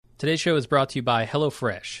Today's show is brought to you by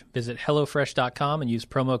HelloFresh. Visit HelloFresh.com and use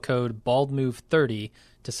promo code BaldMove30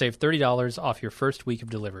 to save $30 off your first week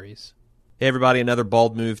of deliveries. Hey, everybody, another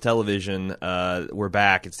Bald Move Television. We're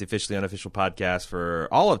back. It's the officially unofficial podcast for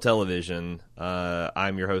all of television.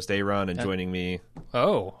 I'm your host, Aaron, and joining me...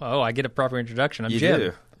 Oh, I get a proper introduction. I'm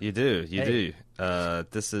Jim. You do.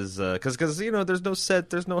 This is... Because,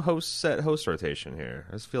 there's no host rotation here.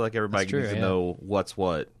 I just feel like everybody needs to know what's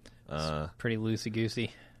what. Pretty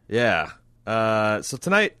loosey-goosey. Yeah. So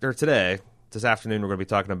this afternoon, we're going to be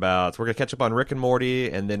talking about... We're going to catch up on Rick and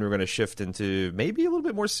Morty, and then we're going to shift into maybe a little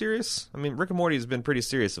bit more serious. I mean, Rick and Morty has been pretty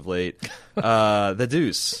serious of late. The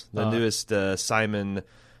Deuce, the newest Simon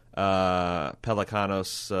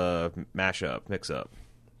Pelecanos mashup, mix-up.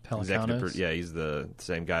 Pelecanos? Yeah, he's the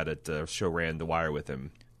same guy that show ran The Wire with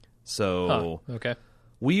him. So... Okay.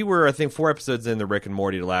 We were, I think, 4 episodes in the Rick and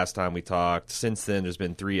Morty the last time we talked. Since then, there's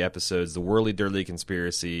been 3 episodes. The Whirly Dirly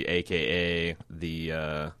Conspiracy, a.k.a.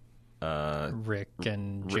 the... Rick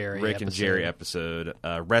and Jerry episode.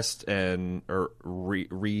 Rest and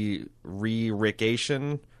re-rickation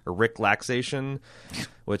or Rick-laxation,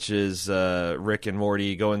 which is Rick and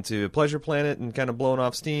Morty going to a pleasure planet and kind of blowing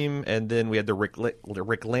off steam. And then we had the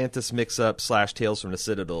Ricklantis mix-up / Tales from the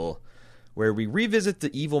Citadel, where we revisit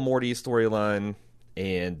the evil Morty storyline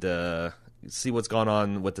and see what's gone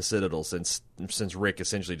on with the Citadel since Rick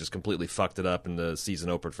essentially just completely fucked it up in the season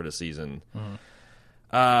opener for the season.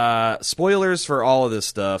 Mm-hmm. Spoilers for all of this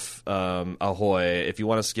stuff. Ahoy. If you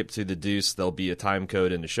want to skip to the Deuce, there'll be a time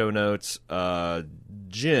code in the show notes.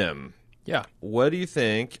 Jim. Yeah. What do you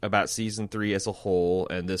think about season 3 as a whole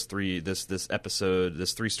and this 3-stretch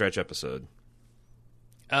episode?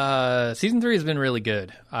 Season 3 has been really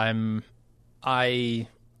good. I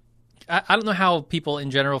don't know how people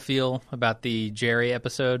in general feel about the Jerry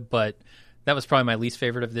episode, but that was probably my least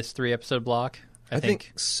favorite of this 3-episode block. I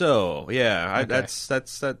think so. Yeah, okay.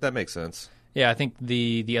 That makes sense. Yeah, I think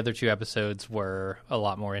the other 2 episodes were a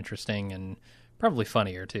lot more interesting and probably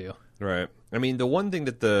funnier too. Right. I mean, the one thing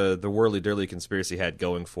that the Whirly Dirly Conspiracy had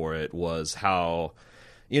going for it was how,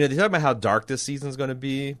 they talk about how dark this season's going to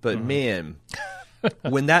be, but man,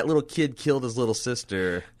 when that little kid killed his little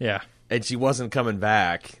sister, yeah, and she wasn't coming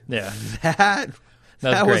back, yeah, that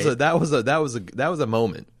was a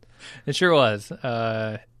moment. It sure was.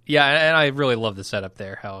 Yeah, and I really love the setup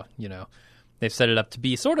there. How they've set it up to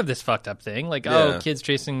be sort of this fucked up thing, like kids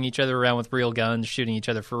chasing each other around with real guns, shooting each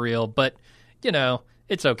other for real, but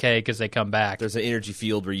it's okay because they come back. There's an energy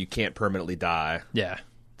field where you can't permanently die. Yeah,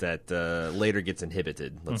 that later gets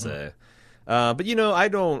inhibited. Let's say, but I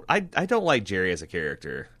don't like Jerry as a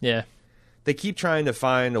character. Yeah. They keep trying to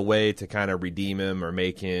find a way to kind of redeem him or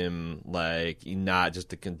make him like not just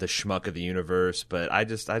the schmuck of the universe, but I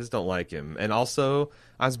just don't like him. And also,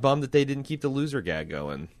 I was bummed that they didn't keep the loser gag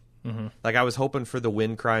going. Mm-hmm. Like I was hoping for the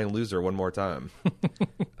wind crying loser one more time.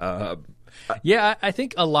 Yeah, I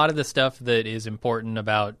think a lot of the stuff that is important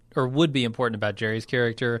about, or would be important about Jerry's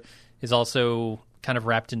character, is also kind of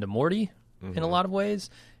wrapped into Morty in a lot of ways,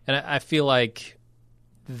 and I feel like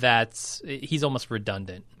he's almost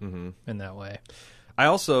redundant in that way. I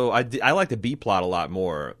like the B plot a lot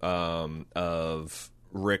more of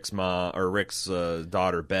Rick's mom or Rick's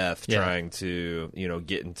daughter Beth trying to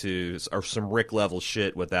get into some Rick level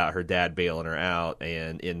shit without her dad bailing her out,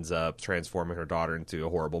 and ends up transforming her daughter into a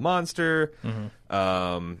horrible monster.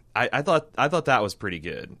 I thought that was pretty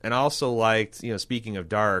good, and I also liked speaking of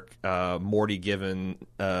dark, Morty giving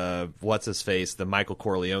what's his face the Michael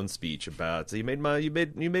Corleone speech about you made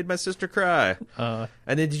my sister cry, and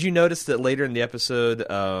then did you notice that later in the episode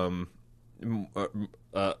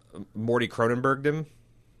Morty Cronenberged him?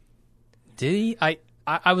 Did he?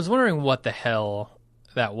 I was wondering what the hell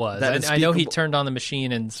that was. I know he turned on the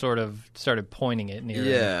machine and sort of started pointing it near him.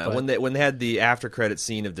 Yeah, when they had the after credit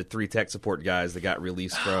scene of the 3 tech support guys that got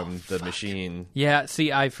released from the machine. Yeah,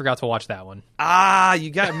 see, I forgot to watch that one.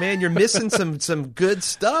 You're missing some good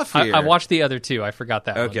stuff here. I watched the other 2. I forgot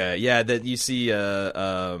that one. Okay, yeah, that you see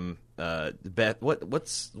Beth.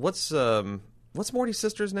 What's Morty's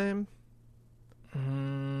sister's name?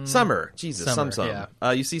 Summer. Jesus, Summer.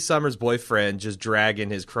 Yeah. You see Summer's boyfriend just dragging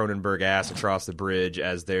his Cronenberg ass across the bridge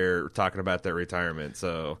as they're talking about their retirement.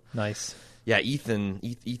 So nice. Yeah,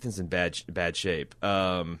 Ethan's in bad shape. Do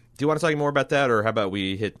you want to talk more about that, or how about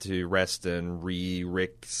we hit to rest and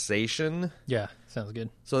re-rixation? Yeah, sounds good.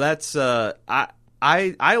 So that's I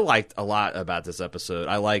liked a lot about this episode.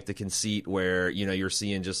 I like the conceit where you're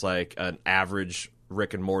seeing just like an average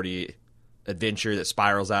Rick and Morty adventure that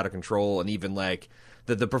spirals out of control, and even like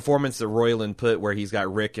the performance that Roiland put, where he's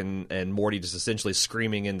got Rick and Morty just essentially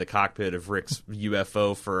screaming in the cockpit of Rick's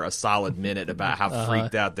UFO for a solid minute about how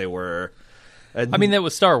freaked out they were. And, I mean, that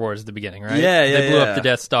was Star Wars at the beginning, right? Yeah, They blew up the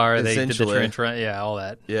Death Star. They did the trench run. Yeah, all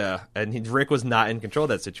that. Yeah, and Rick was not in control of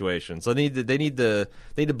that situation. So they need to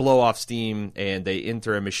blow off steam, and they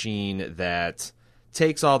enter a machine that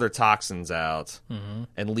takes all their toxins out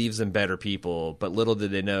and leaves them better people. But little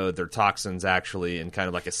did they know their toxins actually, in kind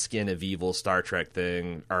of like a skin of evil Star Trek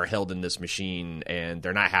thing, are held in this machine, and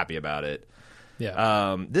they're not happy about it.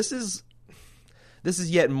 Yeah. This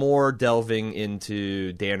is yet more delving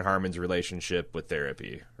into Dan Harmon's relationship with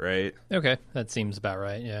therapy, right? Okay, that seems about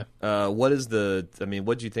right. Yeah. What do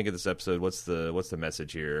you think of this episode? What's the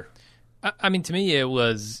message here? I mean, to me, it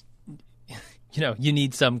was, you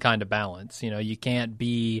need some kind of balance. You can't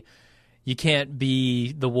be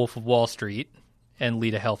the Wolf of Wall Street and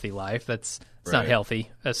lead a healthy life. It's not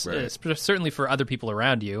healthy, certainly for other people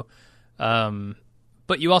around you.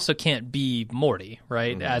 But you also can't be Morty,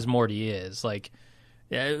 right? As Morty is, like,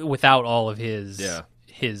 without all of his,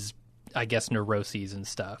 I guess, neuroses and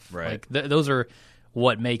stuff. Right. Like those are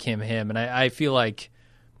what make him him. And I feel like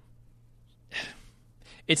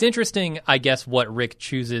it's interesting, I guess, what Rick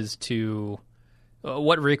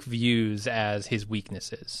views as his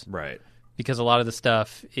weaknesses. Right. Because a lot of the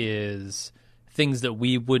stuff is things that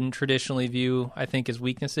we wouldn't traditionally view, I think, as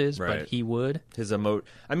weaknesses, but he would.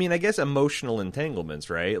 I guess emotional entanglements,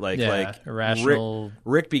 right? Like irrational.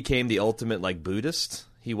 Rick became the ultimate like Buddhist.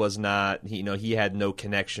 He was not. He had no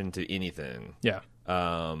connection to anything. Yeah.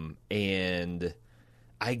 And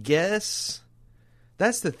I guess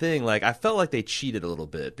that's the thing. Like, I felt like they cheated a little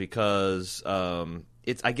bit because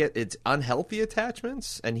it's unhealthy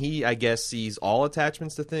attachments, and he, I guess, sees all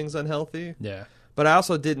attachments to things unhealthy. Yeah. But I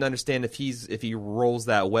also didn't understand if he rolls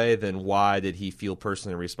that way, then why did he feel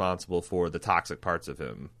personally responsible for the toxic parts of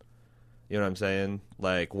him? You know what I'm saying?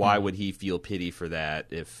 Like, why would he feel pity for that?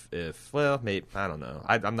 If maybe, I don't know.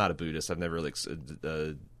 I'm not a Buddhist. I've never really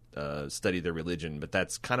studied their religion, but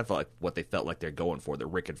that's kind of like what they felt like they're going for. That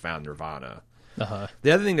Rick had found nirvana.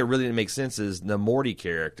 The other thing that really didn't make sense is the Morty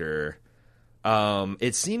character.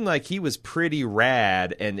 It seemed like he was pretty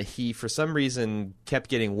rad, and he, for some reason, kept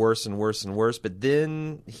getting worse and worse and worse. But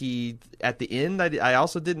then at the end, I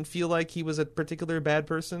also didn't feel like he was a particularly bad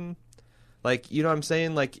person. Like, you know what I'm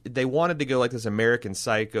saying? Like, they wanted to go like this American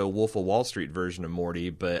Psycho, Wolf of Wall Street version of Morty,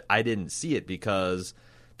 but I didn't see it because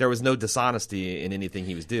there was no dishonesty in anything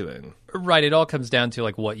he was doing. Right. It all comes down to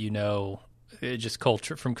like what just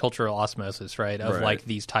cultural osmosis, right? Of like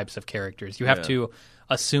these types of characters. You have to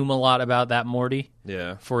assume a lot about that Morty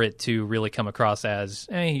for it to really come across as,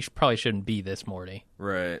 he probably shouldn't be this Morty.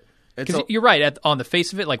 Right. Because you're right, on the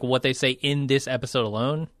face of it, like what they say in this episode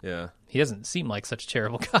alone, he doesn't seem like such a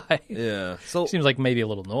terrible guy. Yeah. So seems like maybe a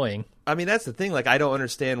little annoying. I mean, that's the thing. Like, I don't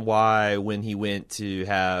understand why when he went to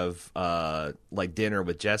have like dinner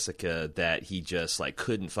with Jessica that he just like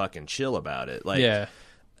couldn't fucking chill about it. Like,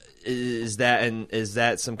 is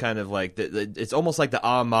that some kind of like it's almost like the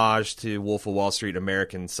homage to Wolf of Wall Street,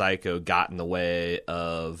 American Psycho got in the way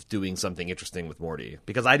of doing something interesting with Morty,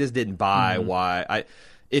 because I just didn't buy why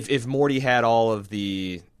if Morty had all of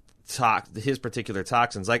his particular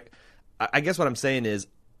toxins. Like, I guess what I'm saying is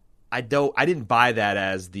I didn't buy that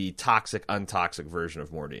as the toxic, untoxic version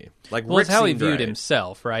of Morty. Like, well, Rick it's how he viewed right.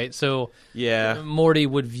 himself, right? So Morty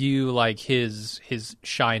would view like his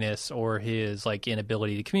shyness or his like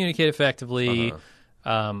inability to communicate effectively,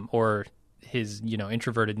 or his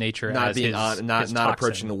introverted nature, not as being his not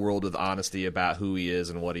approaching the world with honesty about who he is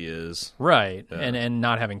and what he is, right? And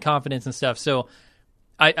not having confidence and stuff. So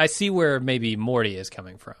I see where maybe Morty is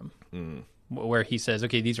coming from, where he says,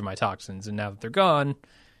 "Okay, these are my toxins, and now that they're gone."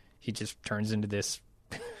 He just turns into this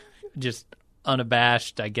just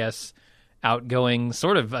unabashed, I guess, outgoing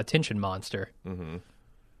sort of attention monster. Mm-hmm.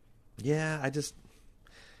 Yeah,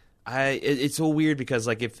 it's so weird because,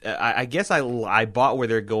 like, if I guess I bought where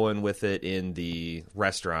they're going with it in the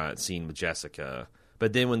restaurant scene with Jessica,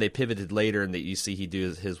 but then when they pivoted later and that you see he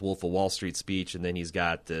do his Wolf of Wall Street speech, and then he's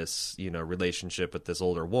got this relationship with this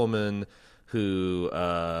older woman who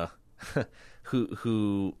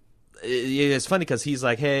it's funny because he's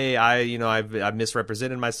like, hey, I've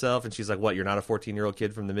misrepresented myself, and she's like, what, you're not a 14-year-old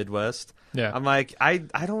kid from the Midwest? Yeah. I'm like, I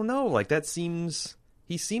don't know, like,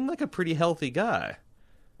 he seemed like a pretty healthy guy.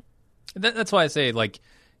 That's why I say, like,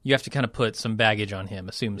 you have to kind of put some baggage on him,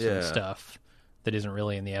 assume some stuff that isn't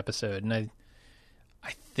really in the episode, and I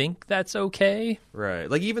think that's okay. Right.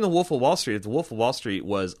 Like, even the Wolf of Wall Street, if the Wolf of Wall Street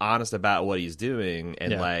was honest about what he's doing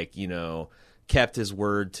and, like, kept his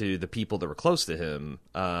word to the people that were close to him,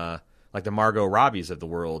 like the Margot Robbies of the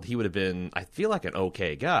world, he would have been, I feel like, an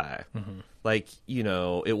okay guy. Like, you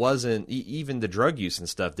know, it wasn't even the drug use and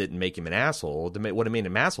stuff didn't make him an asshole. What it made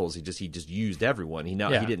him asshole is he just used everyone. He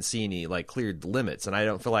didn't see any like clear limits, and I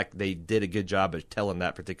don't feel like they did a good job of telling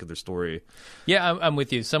that particular story. Yeah, I'm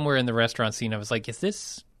with you. Somewhere in the restaurant scene, I was like, is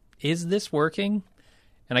this working?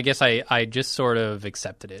 And I guess I just sort of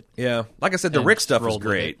accepted it. Yeah. Like I said, the And Rick stuff was rolled with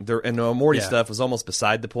great. it. And the Morty Yeah. stuff was almost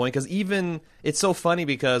beside the point. Because even, it's so funny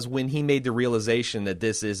because when he made the realization that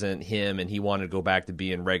this isn't him and he wanted to go back to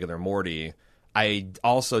being regular Morty, I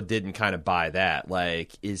also didn't kind of buy that.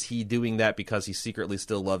 Like, is he doing that because he secretly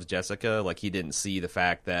still loves Jessica? Like, he didn't see the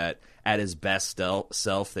fact that at his best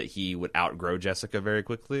self that he would outgrow Jessica very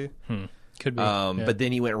quickly. Could be. Yeah. But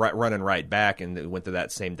then he went running right back and went to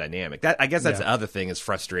that same dynamic. I guess that's the other thing is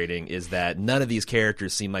frustrating is that none of these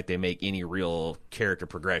characters seem like they make any real character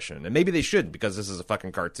progression. And maybe they shouldn't because this is a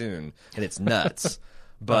fucking cartoon and it's nuts.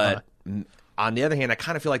 But on the other hand, I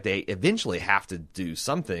kind of feel like they eventually have to do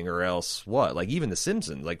something or else what? Like even The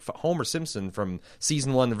Simpsons, like Homer Simpson from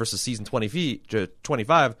season 1 versus season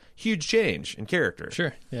 25, huge change in character.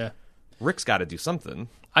 Sure, yeah. Rick's got to do something.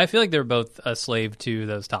 I feel like they're both a slave to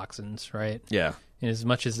those toxins, right? Yeah. And as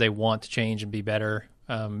much as they want to change and be better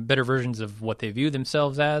versions of what they view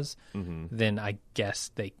themselves as, then I guess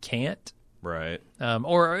they can't. Right.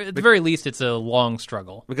 Or at the very least, it's a long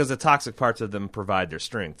struggle. Because the toxic parts of them provide their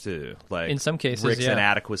strength too. Like In some cases, Rick's yeah.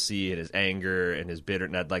 inadequacy and his anger and his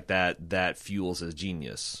bitterness, like that fuels his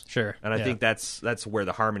genius. Sure. And I yeah. think that's where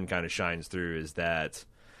the Harmon kind of shines through is that,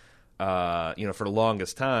 for the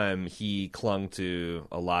longest time he clung to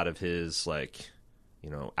a lot of his like,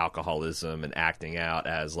 alcoholism and acting out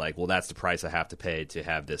as like, well, that's the price I have to pay to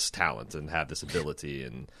have this talent and have this ability,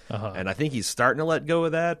 and and I think he's starting to let go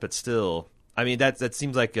of that, but still, I mean, that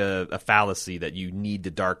seems like a fallacy that you need the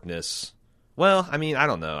darkness. Well, I mean, I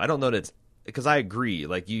don't know that it's, because I agree,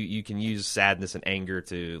 like you can use sadness and anger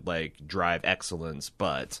to like drive excellence,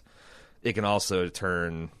 but it can also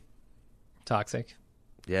turn Toxic.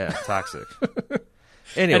 toxic.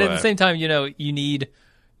 Anyway, And at the same time, you need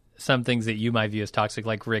some things that you might view as toxic,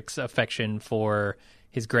 like Rick's affection for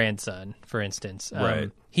his grandson, for instance.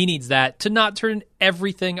 Right. He needs that to not turn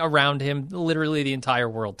everything around him, literally the entire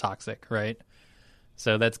world, toxic, right?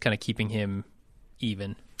 So that's kind of keeping him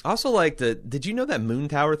even. also like did you know that Moon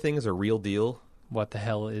Tower thing is a real deal? What the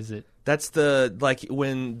hell is it? That's the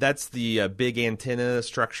big antenna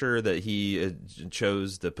structure that he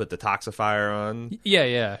chose to put the toxifier on.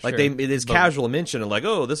 Yeah, Like sure. it is But- casual mention of like,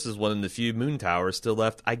 oh, this is one of the few moon towers still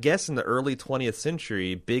left. I guess in the early 20th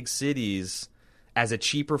century, big cities, as a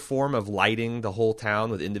cheaper form of lighting the whole town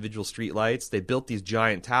with individual street lights, they built these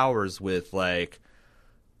giant towers with like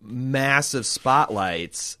massive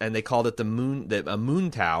spotlights, and they called it a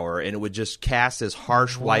moon tower, and it would just cast this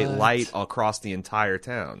harsh white What? light across the entire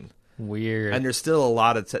town. Weird. And there's still a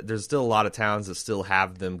lot of towns that still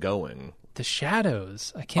have them going. The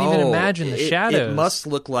shadows. I can't even imagine the shadows. It must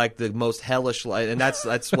look like the most hellish light, and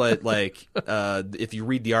that's what like if you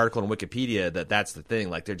read the article on Wikipedia, that's the thing.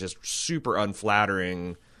 Like they're just super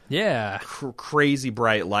unflattering, Yeah. crazy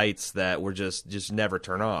bright lights that were just never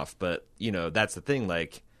turn off. But that's the thing.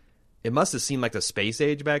 Like it must have seemed like the space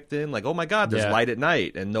age back then. Like, oh my god, there's Yeah. light at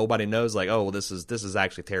night, and nobody knows. Like, oh, well, this is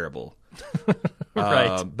actually terrible.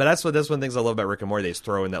 Right. But that's one of the things I love about Rick and Morty. They just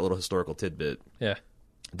throw in that little historical tidbit. Yeah.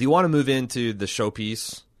 Do you want to move into the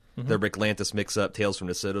showpiece, Mm-hmm. the Rick Lantis mix-up, Tales from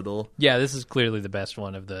the Citadel? Yeah, this is clearly the best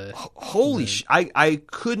one of the... Holy I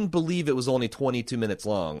couldn't believe it was only 22 minutes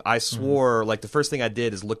long. I swore, like, the first thing I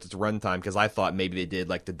did is looked at the runtime because I thought maybe they did,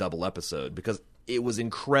 like, the double episode, because it was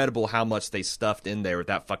incredible how much they stuffed in there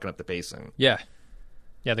without fucking up the pacing. Yeah.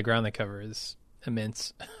 Yeah, the ground they cover is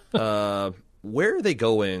immense. Where are they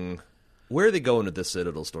going? Where are they going with the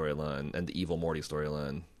Citadel storyline and the Evil Morty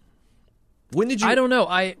storyline? When did you... I don't know.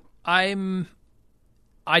 I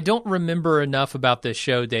don't remember enough about this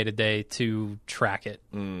show day to day to track it.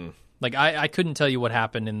 Like I couldn't tell you what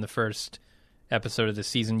happened in the first episode of the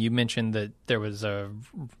season. You mentioned that there was a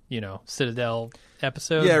Citadel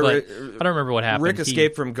episode. Yeah, but I don't remember what happened. Rick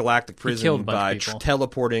escaped from Galactic killed Prison a bunch by of people.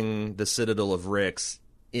 teleporting the Citadel of Ricks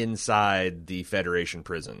inside the Federation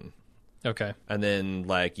prison. Okay, And then,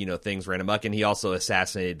 things ran amok, and he also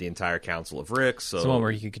assassinated the entire Council of Ricks. So it's the one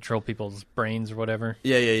where he could control people's brains or whatever.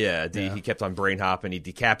 Yeah. He kept on brain hopping. He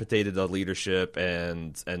decapitated the leadership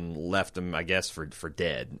and left them, I guess, for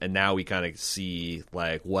dead. And now we kind of see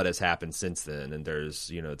like what has happened since then. And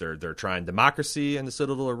there's they're trying democracy in the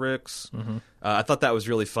Citadel of Ricks. I thought that was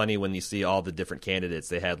really funny when you see all the different candidates.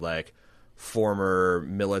 They had like former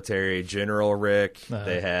military general Rick. Uh-huh.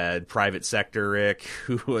 They had private sector Rick,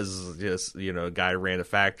 who was just, a guy who ran a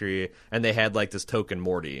factory. And they had like this token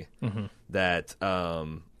Morty that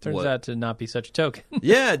Turns out to not be such a token.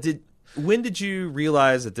 Yeah, when did you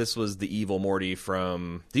realize that this was the evil Morty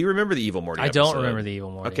from... Do you remember the evil Morty I episode? don't remember the evil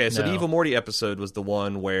Morty. Okay, so the evil Morty episode was the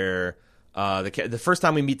one where the first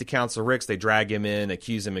time we meet the Council Ricks, they drag him in,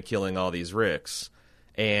 accuse him of killing all these Ricks.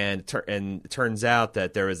 And it turns out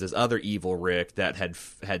that there was this other evil Rick that had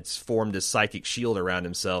formed this psychic shield around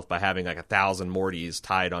himself by having like 1,000 Mortys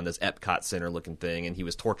tied on this Epcot Center looking thing, and he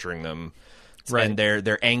was torturing them. Right. And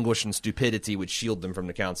their anguish and stupidity would shield them from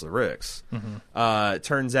the Council of Ricks. It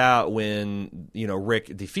turns out when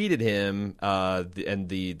Rick defeated him, and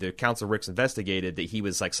the Council of Ricks investigated that he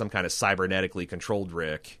was like some kind of cybernetically controlled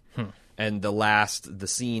Rick. And the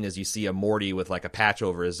scene is you see a Morty with like a patch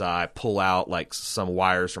over his eye pull out like some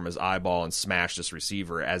wires from his eyeball and smash this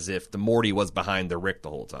receiver as if the Morty was behind the Rick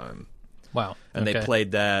the whole time. Wow. And Okay. they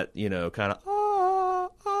played that, kind of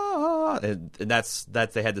and that's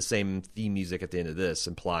they had the same theme music at the end of this,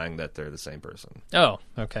 implying that they're the same person. Oh,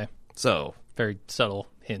 okay. So Very subtle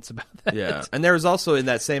hints about that. yeah, and there was also in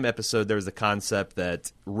that same episode there was the concept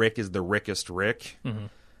that Rick is the Rickest Rick.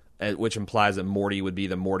 Which implies that Morty would be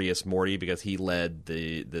the Mortiest Morty because he led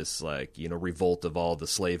this revolt of all the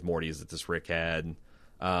slave Mortys that this Rick had.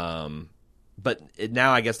 But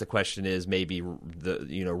now I guess the question is maybe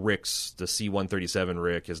Rick's the C-137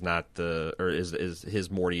 Rick is not is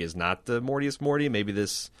his Morty is not the Mortiest Morty. Maybe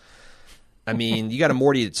this. I mean, you got a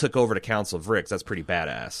Morty that took over the Council of Ricks. That's pretty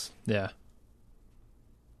badass. Yeah.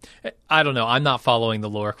 I don't know. I'm not following the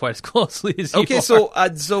lore quite as closely as you Okay,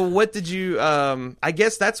 are. so what did you? I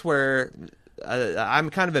guess that's where I'm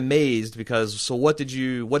kind of amazed because. So what did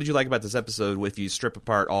you like about this episode? If you strip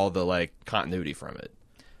apart all the like continuity from it,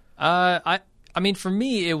 I mean, for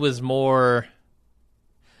me, it was more.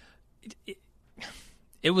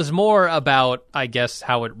 It was more about, I guess,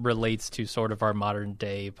 how it relates to sort of our modern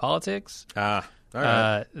day politics. all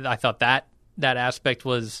right. I thought that aspect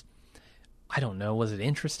was. I don't know. Was it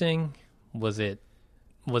interesting? Was it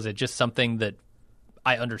just something that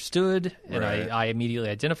I understood and Right. I immediately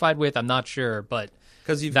identified with? I'm not sure, but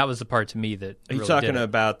Because that was the part to me that are you really talking did it.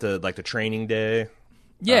 about the Training Day?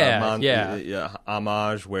 Yeah.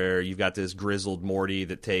 Homage where you've got this grizzled Morty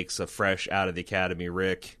that takes a fresh out of the academy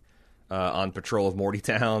Rick on patrol of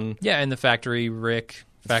Mortytown. Yeah, and the factory Rick,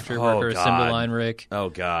 factory Oh, worker, God. assembly line Rick. Oh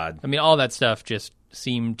God. I mean, all that stuff just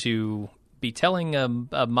seemed to be telling a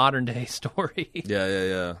modern day story.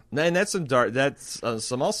 Yeah. And that's some dark. That's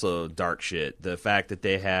some also dark shit. The fact that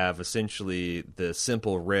they have essentially the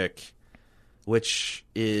simple Rick, which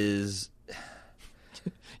is.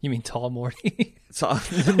 You mean Tall Morty? So, I'm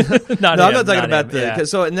I'm not talking about him, yeah.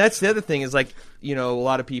 So, and that's the other thing is like a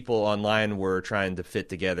lot of people online were trying to fit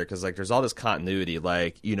together because like there's all this continuity.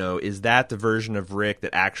 Like is that the version of Rick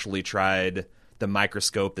that actually tried the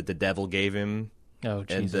microscope that the devil gave him? Oh,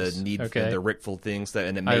 Jesus. And the Okay. and the Rickful things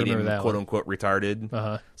and it I made him remember that quote one. unquote retarded.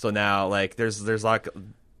 Uh-huh. So now like there's like,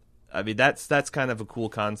 I mean that's kind of a cool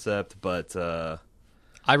concept, but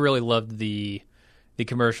I really loved the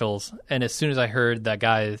commercials, and as soon as I heard that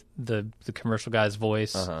guy, the commercial guy's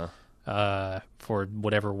voice for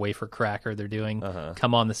whatever wafer cracker they're doing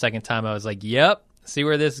come on the second time, I was like, "Yep, see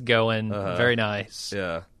where this is going. Very nice."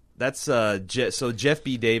 yeah. That's so Jeff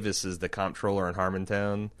B. Davis is the comptroller in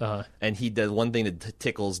Harmontown, and he does one thing that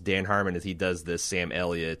tickles Dan Harmon is he does this Sam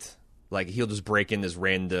Elliott, like he'll just break in this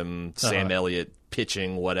random Sam Elliott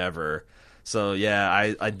pitching whatever. So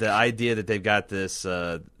yeah, I the idea that they've got this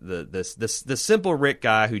the simple Rick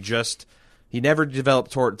guy who he never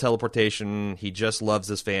developed teleportation. He just loves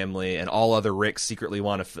his family, and all other Ricks secretly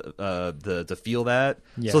want to feel that.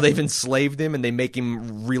 Yeah. So they've enslaved him, and they make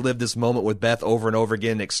him relive this moment with Beth over and over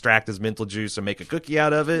again, extract his mental juice, and make a cookie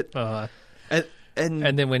out of it.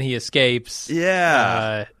 And then when he escapes,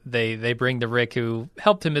 yeah, they bring the Rick who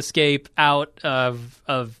helped him escape out of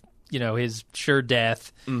his sure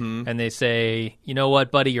death, and they say, "You know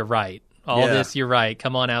what, buddy, you're right. All this, you're right.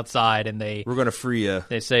 Come on outside." And we're gonna free you.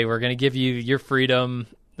 They say, "We're going to give you your freedom,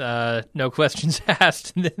 no questions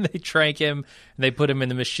asked." And then they trank him, and they put him in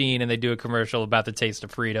the machine, and they do a commercial about the taste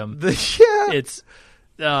of freedom.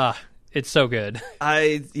 It's so good.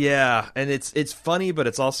 And it's funny, but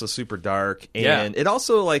it's also super dark, and it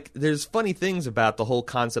also like there's funny things about the whole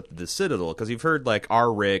concept of the Citadel because you've heard like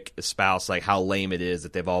our Rick espouse like how lame it is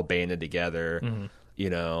that they've all banded together.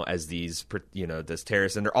 As these, this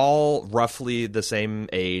terrorists, and they're all roughly the same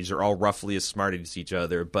age. They're all roughly as smart as each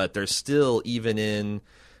other, but they're still even in.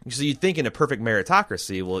 So you'd think in a perfect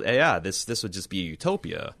meritocracy, well, yeah, this would just be a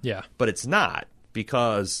utopia. Yeah, but it's not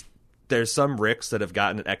because there's some Ricks that have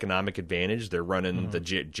gotten an economic advantage. They're running the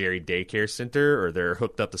Jerry Daycare Center, or they're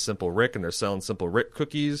hooked up to Simple Rick and they're selling Simple Rick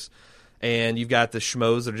cookies. And you've got the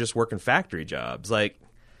schmoes that are just working factory jobs. Like,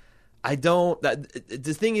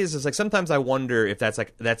 the thing is like sometimes I wonder if that's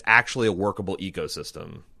actually a workable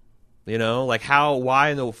ecosystem. You know, like why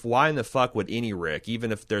in the fuck would any Rick,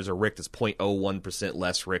 even if there's a Rick that's 0.01%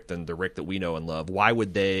 less Rick than the Rick that we know and love, why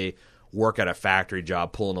would they work at a factory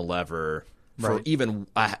job pulling a lever for even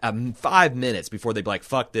 5 minutes before they'd be like,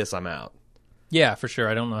 fuck this, I'm out? Yeah, for sure.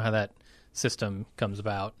 I don't know how that system comes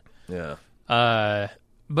about. Yeah.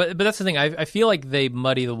 But that's the thing. I feel like they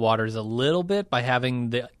muddy the waters a little bit by having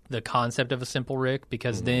the concept of a simple Rick,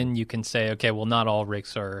 because then you can say, okay, well, not all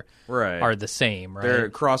Ricks are the same, right? They're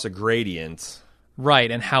across a gradient.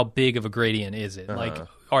 Right, and how big of a gradient is it? Like,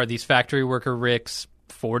 are these factory worker Ricks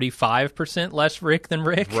 45% less Rick than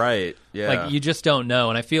Rick? Right, yeah. Like, you just don't know.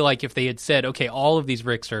 And I feel like if they had said, okay, all of these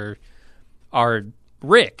Ricks are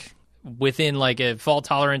Rick within, like, a fault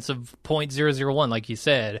tolerance of 0.001, like you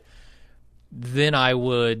said, then I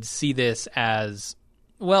would see this as,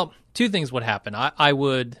 well, two things would happen. I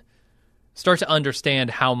would start to understand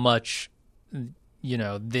how much,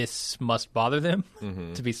 this must bother them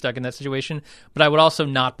to be stuck in that situation. But I would also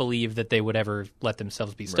not believe that they would ever let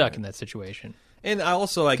themselves be stuck in that situation. And I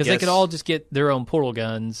also, I guess... Because they could all just get their own portal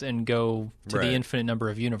guns and go to the infinite number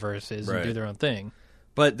of universes and do their own thing.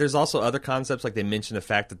 But there's also other concepts, like they mentioned the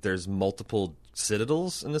fact that there's multiple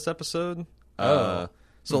citadels in this episode.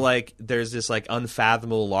 So, like, there's this, like,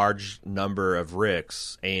 unfathomable large number of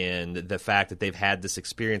Ricks, and the fact that they've had this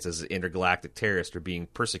experience as intergalactic terrorists or being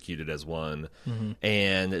persecuted as one,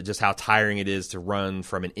 and just how tiring it is to run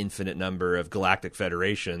from an infinite number of galactic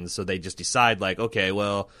federations. So they just decide, like, okay,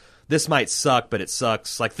 well, this might suck, but it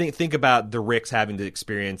sucks. Like, think about the Ricks having the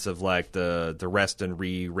experience of, like, the rest and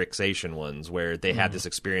re-Rixation ones, where they had this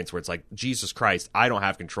experience where it's like, Jesus Christ, I don't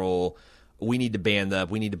have control. We need to band up,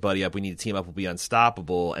 we need to buddy up, we need to team up, we'll be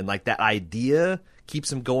unstoppable. And, like, that idea keeps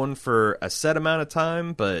them going for a set amount of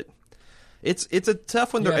time, but it's a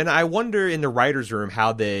tough one. And I wonder in the writer's room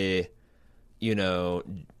how they,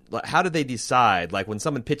 how do they decide? Like, when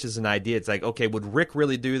someone pitches an idea, it's like, okay, would Rick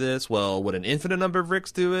really do this? Well, would an infinite number of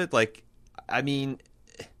Ricks do it? Like, I mean,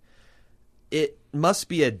 it must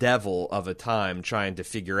be a devil of a time trying to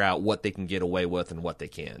figure out what they can get away with and what they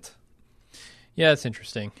can't. Yeah, it's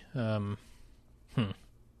interesting.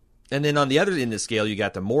 And then on the other end of the scale, you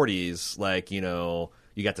got the Mortys, like, you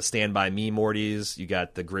got the Stand By Me Mortys, you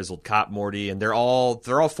got the grizzled cop Morty, and they're all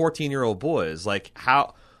 14-year-old boys. Like,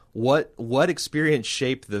 what experience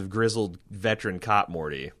shaped the grizzled veteran cop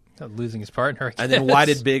Morty? Losing his partner, I guess. And then why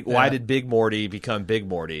did Big Morty become Big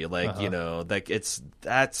Morty? Like, like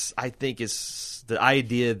I think it's the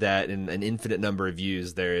idea that in an infinite number of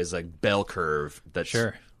views there is a bell curve that's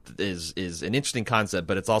is an interesting concept,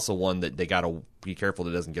 but it's also one that they got to be careful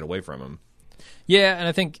that it doesn't get away from them. Yeah, and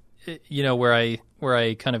I think where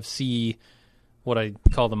I kind of see what I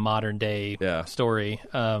call the modern day story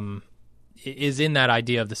is in that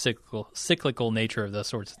idea of the cyclical nature of those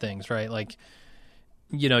sorts of things, right? Like,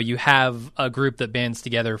 you have a group that bands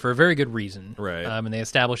together for a very good reason, right? And they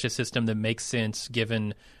establish a system that makes sense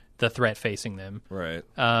given the threat facing them, right?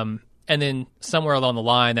 And then somewhere along the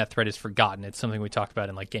line, that threat is forgotten. It's something we talked about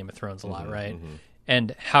in, like, Game of Thrones a lot, right?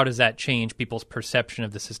 And how does that change people's perception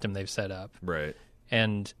of the system they've set up? Right.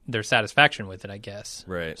 And their satisfaction with it, I guess.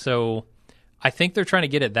 Right. So I think they're trying to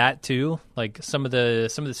get at that too. Like, some of the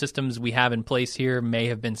systems we have in place here may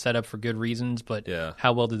have been set up for good reasons, but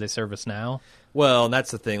how well do they serve us now? Well, and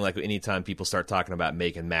that's the thing, like, anytime people start talking about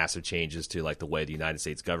making massive changes to, like, the way the United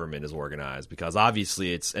States government is organized, because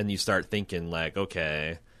obviously and you start thinking, like,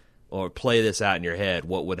 okay, or play this out in your head.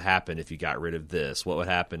 What would happen if you got rid of this? What would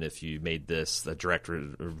happen if you made this a direct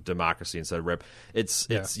democracy instead of rep? It's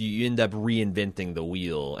you end up reinventing the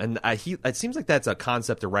wheel, and it seems like that's a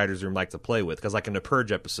concept the writers' room like to play with, because, like, in the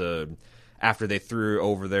Purge episode, after they threw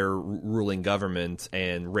over their ruling government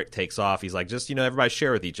and Rick takes off, he's like, just, everybody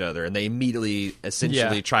share with each other, and they immediately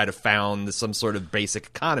essentially try to found some sort of basic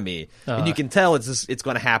economy, and you can tell it's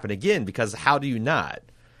going to happen again, because how do you not?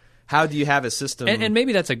 How do you have a system? And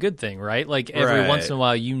maybe that's a good thing, right? Like, every once in a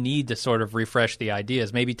while, you need to sort of refresh the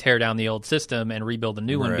ideas. Maybe tear down the old system and rebuild a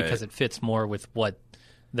new one because it fits more with what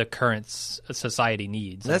the current society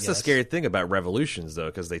needs. That's the scary thing about revolutions, though,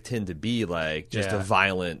 because they tend to be, like, just a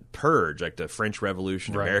violent purge, like the French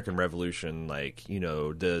Revolution, American Revolution. Like,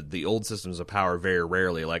 the old systems of power very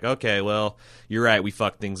rarely. Like, okay, well, you're right, we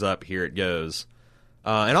fucked things up. Here it goes.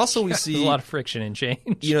 And also we There's see a lot of friction and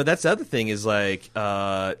change. That's the other thing is like,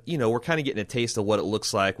 we're kind of getting a taste of what it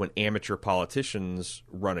looks like when amateur politicians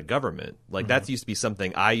run a government. Like that used to be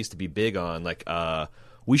something I used to be big on. Like,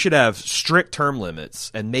 we should have strict term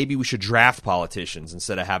limits, and maybe we should draft politicians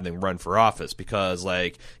instead of having them run for office because,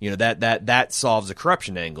 like, that solves the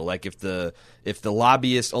corruption angle. Like, if the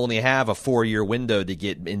lobbyists only have a 4-year window to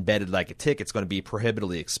get embedded like a tick, it's going to be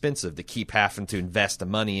prohibitively expensive to keep having to invest the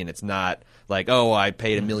money, and it's not like, oh, I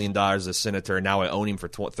paid $1 million as a senator, and now I own him for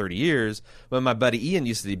 30 years. But my buddy Ian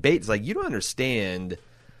used to debate, it's like, you don't understand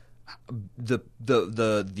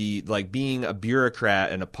the like being a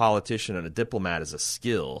bureaucrat and a politician and a diplomat is a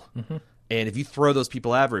skill. And if you throw those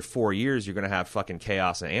people out every 4 years, you're going to have fucking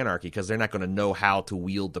chaos and anarchy because they're not going to know how to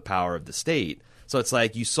wield the power of the state. So it's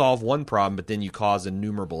like you solve one problem, but then you cause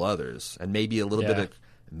innumerable others, and maybe a little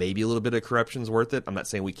bit of corruption's worth it. I'm not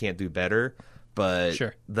saying we can't do better, but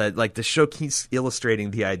Sure. the show keeps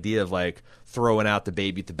illustrating the idea of like throwing out the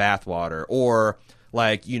baby with the bathwater, or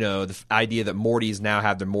like, the idea that Morty's now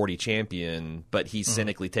have the Morty champion, but he's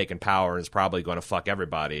cynically taken power and is probably going to fuck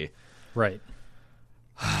everybody. Right.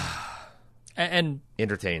 and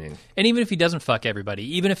Entertaining. And even if he doesn't fuck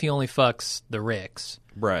everybody, even if he only fucks the Ricks,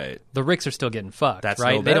 Right. the Ricks are still getting fucked, That's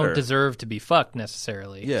right? no They better. don't deserve to be fucked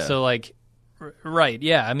necessarily. Yeah. So, like, right,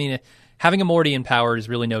 yeah. I mean, having a Morty in power is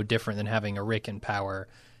really no different than having a Rick in power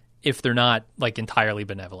if they're not, like, entirely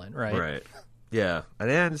benevolent, right? Right. Yeah. And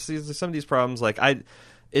then some of these problems, like,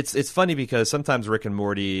 it's funny because sometimes Rick and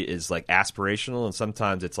Morty is like aspirational, and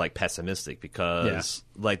sometimes it's like pessimistic because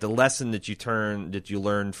like the lesson that you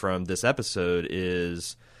learn from this episode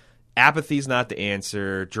is apathy's not the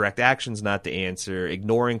answer, direct action's not the answer,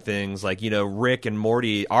 ignoring things like, Rick and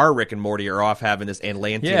Morty are off having this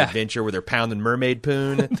Atlantean adventure where they're pounding mermaid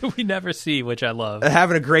poon. That we never see, which I love.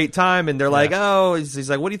 Having a great time, and they're like, oh, he's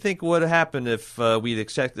like, what do you think would happen if we'd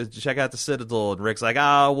check out the Citadel? And Rick's like,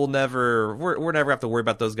 oh, we're never have to worry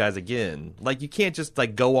about those guys again. Like, you can't just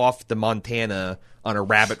like go off to Montana on a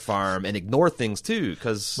rabbit farm and ignore things too,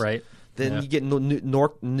 because Right. then you get nuked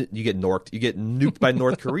by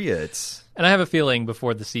North Korea. And I have a feeling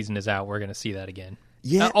before the season is out, we're going to see that again.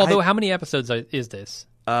 Yeah. Although, how many episodes is this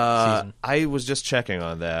season? I was just checking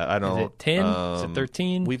on that. I don't. Is it 10? Is it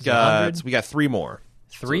 13? We Is it 100? got 3 more.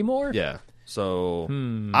 3 more? Yeah. So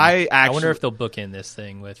I wonder if they'll book in this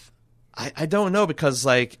thing with. I don't know, because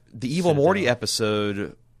like the Evil Morty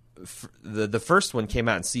episode, the first one came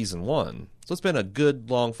out in season 1, so it's been a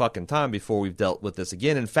good long fucking time before we've dealt with this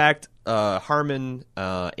again. In fact, Harmon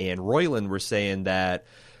and Roiland were saying that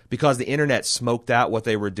because the internet smoked out what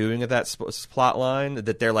they were doing at that plot line,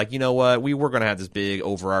 that they're like, you know what, we were going to have this big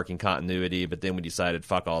overarching continuity, but then we decided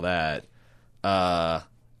fuck all that.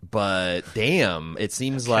 But damn, it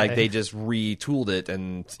seems like they just retooled it,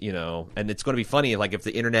 and and it's going to be funny, like if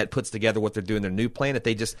the internet puts together what they're doing, their new planet,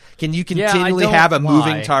 can you continually have a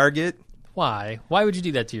moving target? Why would you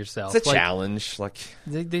do that to yourself? It's a challenge. Like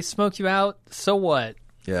they smoke you out, so what?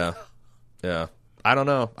 Yeah. I don't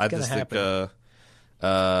know. I just think, like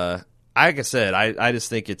I said, I just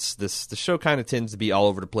think it's this. The show kind of tends to be all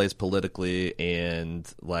over the place politically,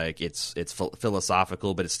 and like it's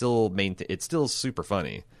philosophical, but it's still super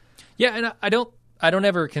funny. Yeah, and I don't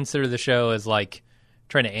ever consider the show as like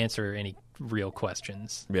trying to answer any real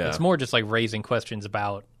questions. Yeah. It's more just like raising questions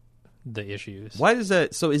about the issues. Why does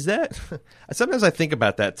that? So is that? Sometimes I think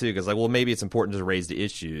about that too, because like, well, maybe it's important to raise the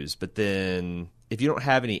issues, but then if you don't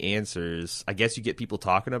have any answers, I guess you get people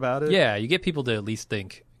talking about it. Yeah, you get people to at least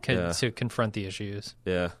think to confront the issues.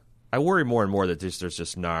 Yeah, I worry more and more that there's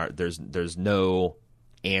just not there's no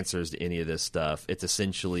answers to any of this stuff. It's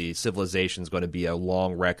essentially civilization's going to be a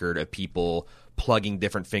long record of people plugging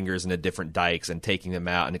different fingers into different dikes and taking them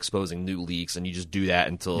out and exposing new leaks, and you just do that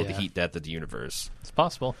until the heat death of the universe. It's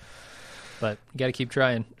possible, but you got to keep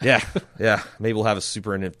trying. Yeah. Maybe we'll have a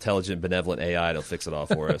super intelligent, benevolent AI that'll fix it all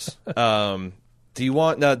for us. Do you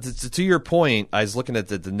want now? To your point, I was looking at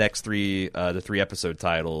the next the 3 episode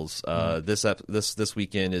titles. This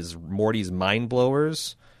weekend is Morty's Mind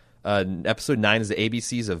Blowers. Episode 9 is the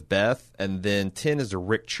ABCs of Beth, and then 10 is the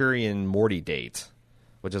Rick Churian Morty date,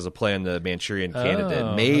 which is a play on the Manchurian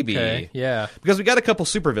Candidate. Maybe, okay. Yeah, because we got a couple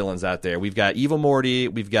supervillains out there. We've got Evil Morty.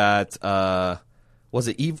 We've got was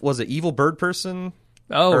it Evil Bird Person?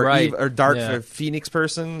 Oh, right, or Dark Phoenix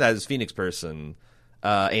Person. That is Phoenix Person,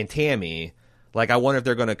 and Tammy. Like, I wonder if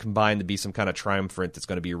they're going to combine to be some kind of triumvirate that's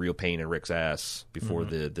going to be a real pain in Rick's ass before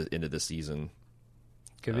the end of the season.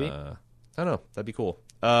 Could be. I don't know. That'd be cool.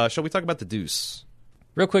 Shall we talk about The Deuce?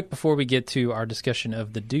 Real quick before we get to our discussion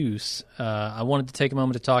of The Deuce, I wanted to take a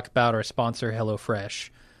moment to talk about our sponsor,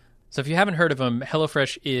 HelloFresh. So if you haven't heard of them,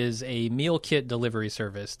 HelloFresh is a meal kit delivery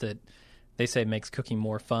service that they say makes cooking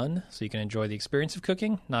more fun, so you can enjoy the experience of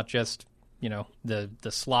cooking, not just, the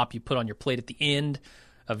slop you put on your plate at the end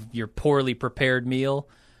of your poorly prepared meal.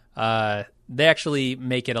 They actually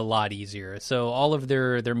make it a lot easier. So all of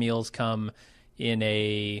their meals come in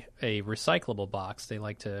a recyclable box. They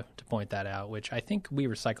like to point that out, which I think we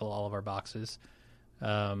recycle all of our boxes.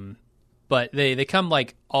 But they come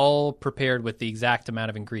like all prepared with the exact amount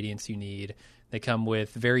of ingredients you need. They come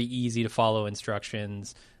with very easy to follow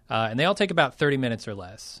instructions, and they all take about 30 minutes or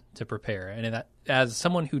less to prepare. And as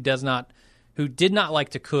someone who did not like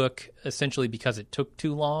to cook, essentially because it took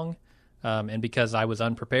too long, and because I was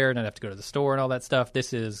unprepared and I'd have to go to the store and all that stuff,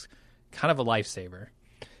 this is kind of a lifesaver.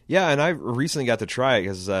 Yeah, and I recently got to try it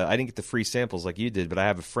because I didn't get the free samples like you did, but I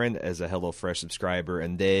have a friend as a HelloFresh subscriber,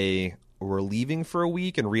 and they were leaving for a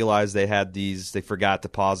week and realized they forgot to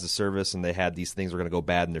pause the service, and they had these things were going to go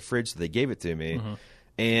bad in their fridge, so they gave it to me. Mm-hmm.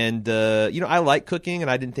 And I like cooking,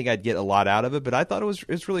 and I didn't think I'd get a lot out of it, but I thought it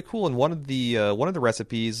was really cool. And one of the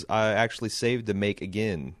recipes I actually saved to make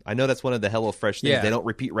again. I know that's one of the HelloFresh things. Yeah. They don't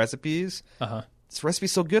repeat recipes. This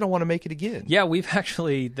recipe's so good, I want to make it again. Yeah, we've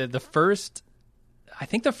actually the first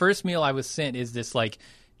meal I was sent is this like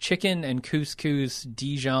chicken and couscous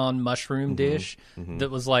Dijon mushroom dish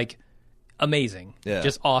that was like amazing. Yeah.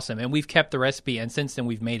 Just awesome. And we've kept the recipe, and since then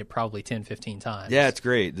we've made it probably 10, 15 times. Yeah, it's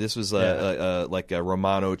great. This was like a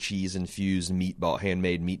Romano cheese-infused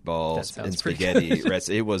handmade meatballs and spaghetti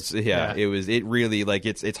recipe. It was, it really, like,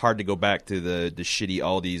 it's hard to go back to the shitty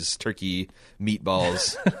Aldi's turkey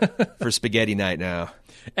meatballs for spaghetti night now.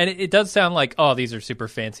 And it does sound like, these are super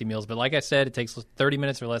fancy meals, but like I said, it takes 30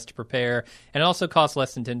 minutes or less to prepare, and it also costs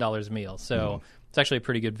less than $10 a meal. So it's actually a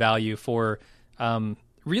pretty good value for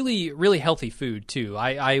really, really healthy food, too.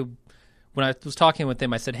 When I was talking with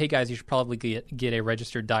them, I said, hey, guys, you should probably get a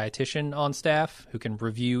registered dietitian on staff who can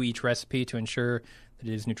review each recipe to ensure that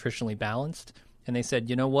it is nutritionally balanced. And they said,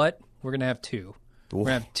 you know what? We're going to have two. Oof. We're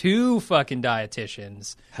going to have two fucking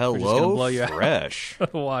dietitians. Hello, we're just gonna blow you fresh. Out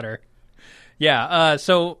of the water. Yeah,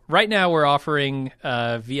 so right now we're offering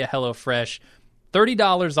via HelloFresh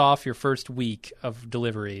 $30 off your first week of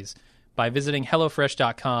deliveries by visiting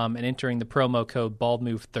HelloFresh.com and entering the promo code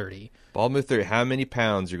BaldMove30. BaldMove30, how many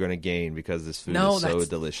pounds you're going to gain because this food is so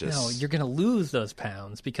delicious? No, you're going to lose those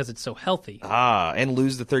pounds because it's so healthy. And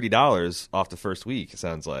lose the $30 off the first week, it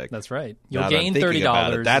sounds like. That's right. You'll gain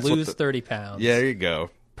 $30, lose 30 pounds. Yeah, there you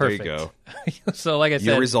go. Perfect. There you go. So like I said,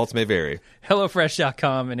 your results may vary.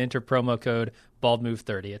 HelloFresh.com and enter promo code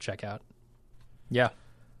BaldMove30 at checkout. Yeah.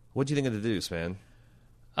 What'd you think of the Deuce, man?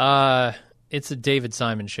 It's a David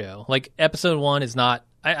Simon show. Like, episode 1 is not...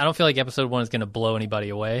 I don't feel like episode 1 is going to blow anybody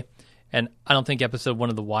away. And I don't think episode 1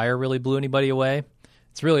 of The Wire really blew anybody away.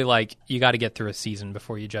 It's really like, you got to get through a season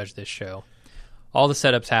before you judge this show. All the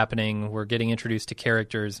setup's happening. We're getting introduced to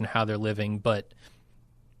characters and how they're living, but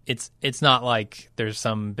it's not like there's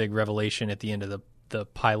some big revelation at the end of the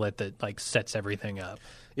pilot that, like, sets everything up.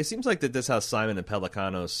 It seems like that this has Simon and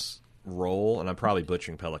Pelicanos role, and I'm probably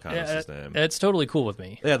butchering Pelicanos' name. It's totally cool with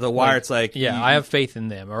me. Yeah, The Wire, it's like... Yeah, I have faith in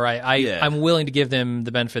them, or I'm willing to give them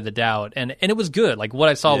the benefit of the doubt. And it was good. Like, what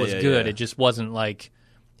I saw was good. Yeah. It just wasn't like,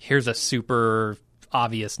 here's a super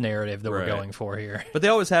obvious narrative that we're going for here. But they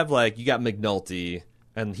always have, like, you got McNulty,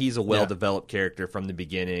 and he's a well-developed character from the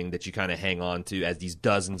beginning that you kind of hang on to as these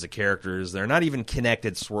dozens of characters. They're not even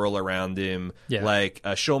connected, swirl around him. Yeah. Like,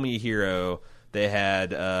 Show Me a Hero... They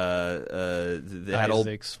had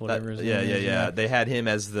Isaacs, whatever his name is. They had him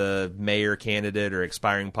as the mayor candidate or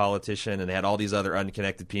expiring politician, and they had all these other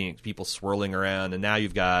unconnected people swirling around. And now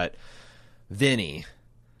you've got Vinny.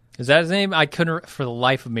 Is that his name? I couldn't, for the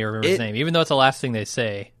life of me, remember his name, even though it's the last thing they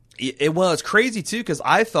say. Well, it's crazy, too, because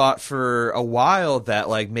I thought for a while that,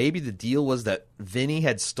 like, maybe the deal was that Vinny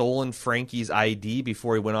had stolen Frankie's ID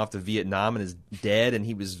before he went off to Vietnam and is dead, and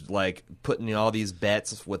he was, like, putting in all these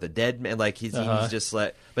bets with a dead man. Like, he's just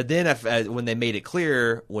like... But then when they made it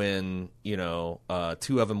clear, when,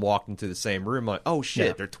 two of them walked into the same room, I'm like, oh,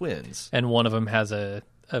 shit, they're twins. And one of them has a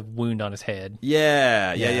wound on his head.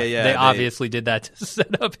 Yeah. They obviously did that to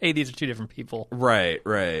set up, hey, these are two different people. Right.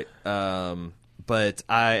 But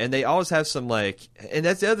and they always have some, like, and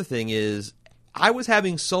that's the other thing is I was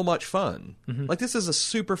having so much fun. Mm-hmm. Like, this is a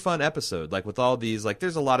super fun episode. Like, with all these, like,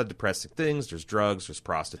 there's a lot of depressing things. There's drugs. There's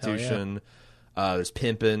prostitution. There's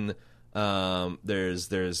pimping.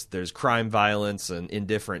 There's crime, violence, and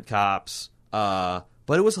indifferent cops. But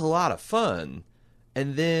it was a lot of fun.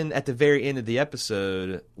 And then at the very end of the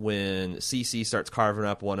episode, when CC starts carving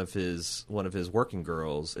up one of his working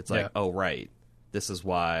girls, it's like, oh, right, this is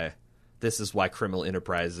why criminal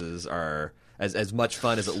enterprises are. as much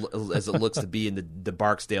fun as it looks to be in the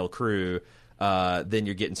Barksdale crew, then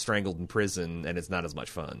you're getting strangled in prison, and it's not as much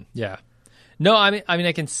fun. Yeah. No, I mean,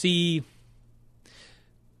 I can see.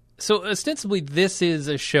 So ostensibly, this is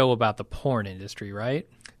a show about the porn industry, right?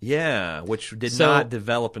 Yeah, which did not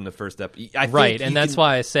develop in the first episode. Right, and that's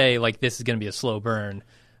why I say like this is going to be a slow burn.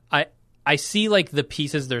 I see like the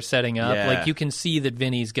pieces they're setting up. Yeah. Like you can see that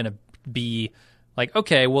Vinny's going to be like,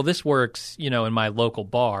 okay, well this works, in my local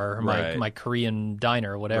bar, or my Korean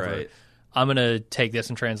diner or whatever. Right. I'm going to take this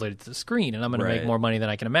and translate it to the screen, and I'm going to make more money than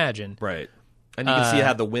I can imagine. Right. And you can see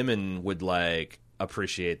how the women would like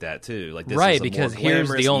appreciate that too. Like, this right, is because more here's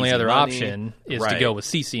glamorous, the only easy other money. option is to go with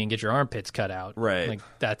Cece and get your armpits cut out. Right. Like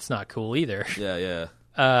that's not cool either. Yeah.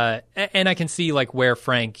 And I can see like where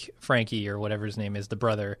Frankie or whatever his name is, the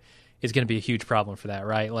brother, is going to be a huge problem for that,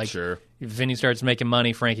 right? Like, Sure. If Vinny starts making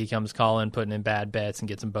money, Frankie comes calling, putting in bad bets, and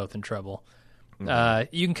gets them both in trouble. You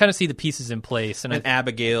can kind of see the pieces in place, and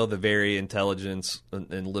Abigail, the very intelligent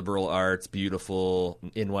and liberal arts, beautiful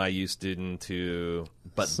NYU student who,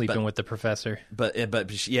 sleeping with the professor. But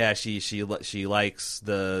yeah, she likes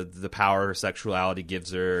the power her sexuality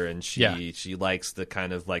gives her, and she likes the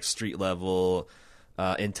kind of like street level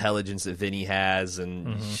intelligence that Vinny has,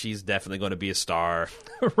 and she's definitely going to be a star.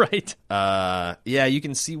 Right. Yeah, you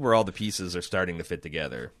can see where all the pieces are starting to fit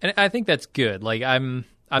together. And I think that's good. Like I'm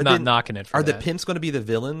not knocking it for Are that. the pimps going to be the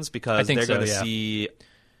villains because they're going to see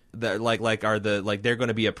that they're going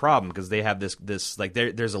to be a problem because they have this like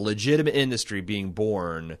there's a legitimate industry being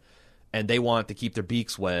born, and they want to keep their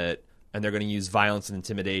beaks wet, and they're going to use violence and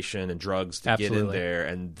intimidation and drugs to get in there,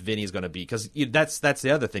 and Vinny's going to be, because that's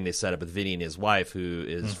the other thing they set up with Vinny and his wife, who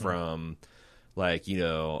is from like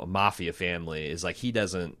a mafia family, is like he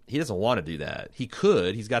doesn't want to do that. He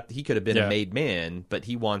could have been a made man, but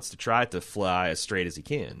he wants to try to fly as straight as he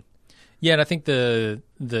can. Yeah, and I think the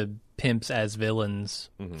pimps as villains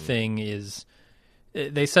thing is,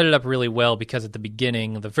 they set it up really well, because at the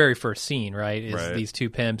beginning, the very first scene, right, is these two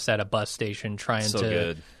pimps at a bus station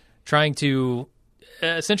trying to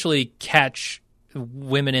essentially catch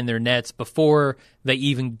women in their nets before they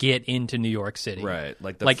even get into New York City. Right.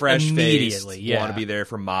 Like the fresh-faced want to be there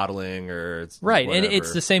for modeling or whatever. And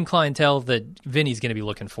it's the same clientele that Vinny's going to be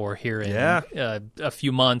looking for here in a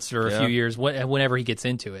few months or a few years, whenever he gets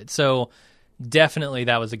into it. So definitely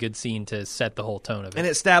that was a good scene to set the whole tone of it. And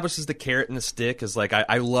it establishes the carrot and the stick. Is like,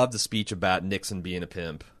 I love the speech about Nixon being a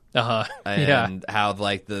pimp. And how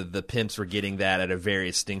like the pimps were getting that at a very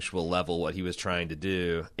instinctual level, what he was trying to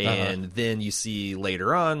do. And then you see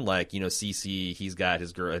later on, like, Cece, he's got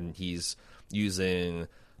his girl, and he's using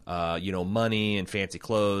money and fancy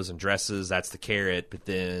clothes and dresses. That's the carrot. But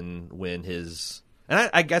then when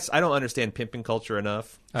I guess I don't understand pimping culture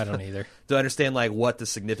enough. I don't either. To understand like what the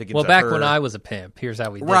significance. Well, back when I was a pimp, here's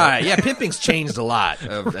how we did it. Yeah, pimping's changed a lot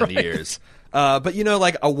over the years. But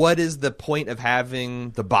what is the point of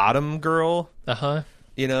having the bottom girl? Why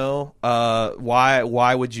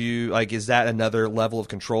would you, like, is that another level of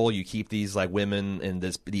control? You keep these like women in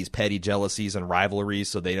these petty jealousies and rivalries,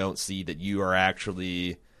 so they don't see that you are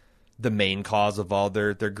actually the main cause of all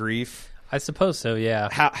their grief. I suppose so, yeah.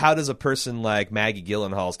 How does a person like Maggie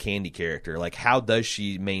Gyllenhaal's Candy character, like, how does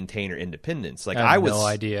she maintain her independence? Like, I have no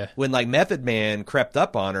idea. When like Method Man crept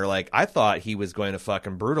up on her, like, I thought he was going to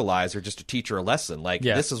fucking brutalize her just to teach her a lesson. Like,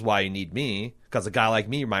 this is why you need me, because a guy like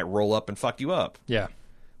me might roll up and fuck you up. Yeah.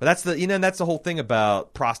 But that's that's the whole thing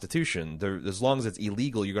about prostitution. As long as it's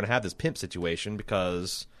illegal, you're going to have this pimp situation,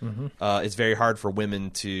 because it's very hard for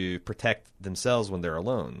women to protect themselves when they're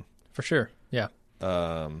alone. For sure, yeah.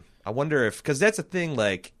 I wonder if, because that's a thing,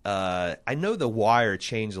 like, I know The Wire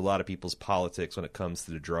changed a lot of people's politics when it comes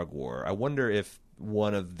to the drug war. I wonder if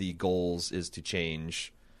one of the goals is to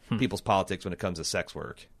change people's politics when it comes to sex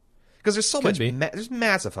work. Because there's so much, there's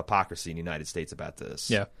massive hypocrisy in the United States about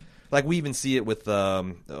this. Yeah. Like, we even see it with,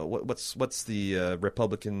 what's the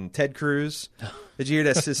Republican Ted Cruz? Did you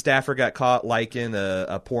hear that his staffer got caught liking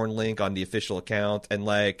a porn link on the official account? And,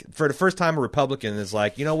 like, for the first time, a Republican is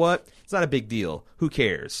like, you know what? It's not a big deal. Who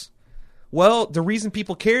cares? Well, the reason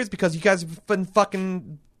people care is because you guys have been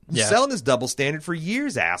fucking selling this double standard for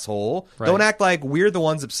years, asshole. Right. Don't act like we're the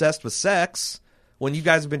ones obsessed with sex when you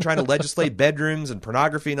guys have been trying to legislate bedrooms and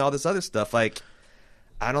pornography and all this other stuff. Like,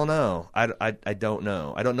 I don't know. I don't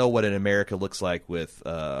know. I don't know what an America looks like with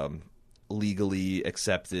legally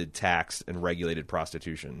accepted, taxed, and regulated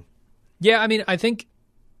prostitution. Yeah, I mean, I think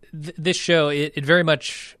this show, it very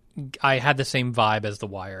much, I had the same vibe as The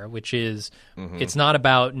Wire, which is it's not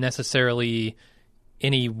about necessarily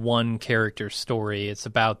any one character's story. It's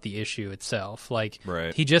about the issue itself. Like,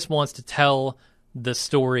 he just wants to tell the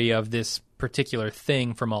story of this particular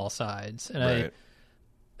thing from all sides. And Right.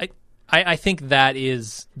 I think that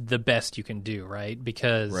is the best you can do, right?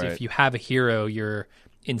 Because Right. if you have a hero, you're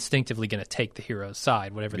instinctively going to take the hero's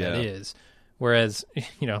side, whatever that Yeah. is. Whereas,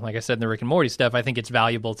 like I said in the Rick and Morty stuff, I think it's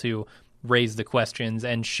valuable to raise the questions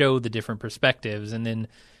and show the different perspectives, and then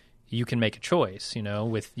you can make a choice,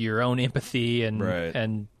 with your own empathy and Right.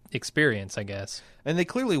 and experience, I guess. And they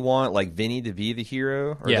clearly want like Vinny to be the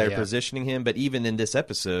hero, or Yeah, they're yeah. positioning him. But even in this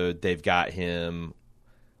episode, they've got him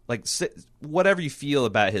like whatever you feel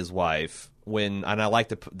about his wife. And I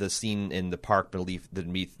like the scene in the park beneath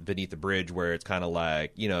the bridge where it's kind of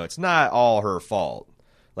like it's not all her fault.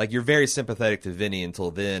 Like you're very sympathetic to Vinny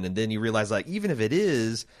until then, and then you realize like even if it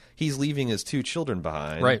is, he's leaving his 2 children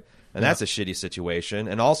behind, Right? And that's a shitty situation.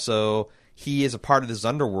 And also, he is a part of this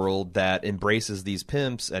underworld that embraces these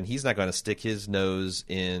pimps, and he's not going to stick his nose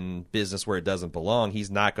in business where it doesn't belong. He's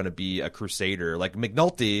not going to be a crusader. Like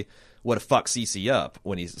McNulty would have fucked Cece up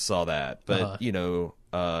when he saw that. But,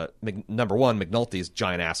 number one, McNulty's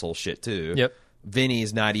giant asshole shit, too. Yep.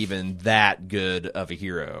 Vinny's not even that good of a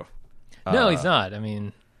hero. No, he's not. I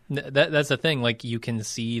mean, that's the thing. Like, you can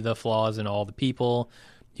see the flaws in all the people.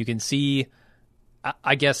 You can see,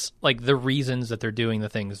 I guess, like the reasons that they're doing the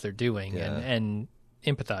things they're doing, and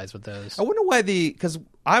empathize with those. I wonder why because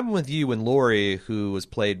I'm with you when Lori, who was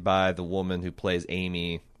played by the woman who plays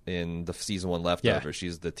Amy in the season 1 Leftovers, Yeah.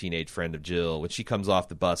 she's the teenage friend of Jill, when she comes off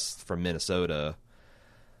the bus from Minnesota.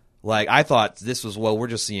 Like, I thought this was, we're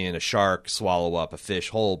just seeing a shark swallow up a fish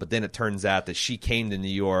whole, but then it turns out that she came to New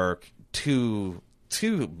York to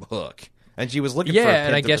Hook, and she was looking for a pimp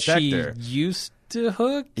and I to guess protect she her. used to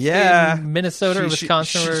Hook in Minnesota or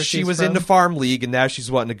Wisconsin, where she she's was from. into Farm League, and now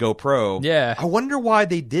she's wanting to go pro. Yeah. I wonder why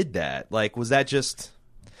they did that. Like, was that just...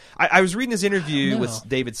 I was reading his interview with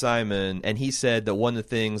David Simon, and he said that one of the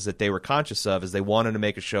things that they were conscious of is they wanted to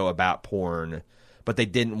make a show about porn, but they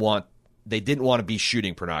didn't want to be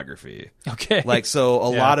shooting pornography. Okay. Like, so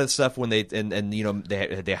a lot of stuff when they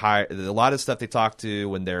they hire a lot of stuff they talk to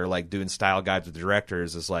when they're like doing style guides with the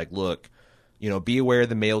directors is like, look, be aware of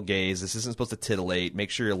the male gaze. This isn't supposed to titillate.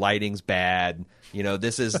 Make sure your lighting's bad.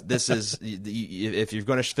 This is if you're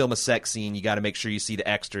going to film a sex scene, you got to make sure you see the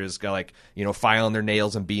extras filing their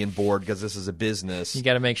nails and being bored because this is a business. You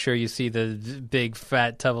got to make sure you see the big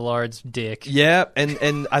fat Tuvalard's dick. Yeah,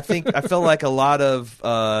 and I felt like a lot of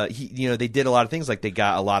they did a lot of things, like they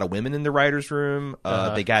got a lot of women in the writers' room.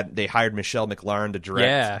 They hired Michelle McLaren to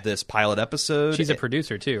direct this pilot episode. She's a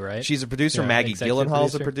producer too, right? She's a producer. Yeah, Maggie executive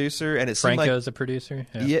Gyllenhaal's producer. a producer, and it seemed like Franco's a producer.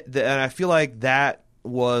 and I feel like that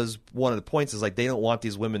was one of the points is like they don't want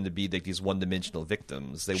these women to be like these one-dimensional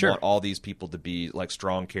victims. They want all these people to be like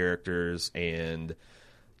strong characters, and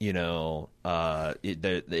it's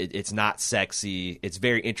not sexy. It's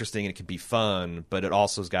very interesting and it can be fun, but it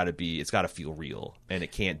also got to feel real, and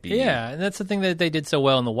it can't be. Yeah, and that's the thing that they did so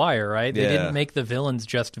well in The Wire, right? They Yeah. didn't make the villains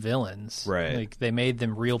just villains, Right. Like they made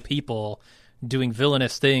them real people doing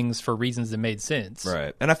villainous things for reasons that made sense.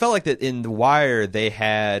 Right. And I felt like that in The Wire, they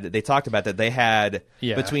talked about that they had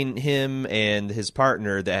between him and his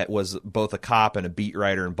partner that was both a cop and a beat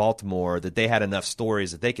writer in Baltimore, that they had enough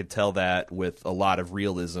stories that they could tell that with a lot of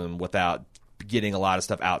realism without getting a lot of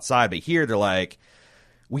stuff outside. But here they're like,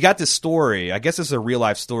 we got this story. I guess it's a real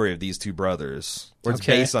life story of these two brothers, or it's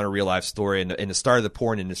based on a real life story. And the start of the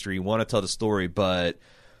porn industry, you want to tell the story, but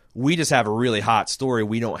we just have a really hot story.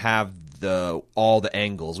 We don't have all the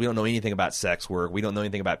angles. We don't know anything about sex work. We don't know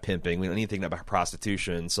anything about pimping. We don't know anything about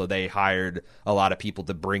prostitution. So they hired a lot of people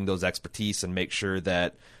to bring those expertise and make sure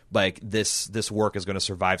that like this work is going to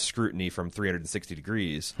survive scrutiny from 360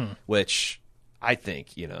 degrees, which I think,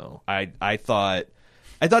 I thought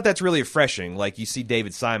that's really refreshing. Like, you see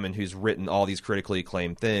David Simon, who's written all these critically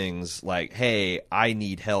acclaimed things, like, hey, I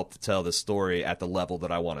need help to tell this story at the level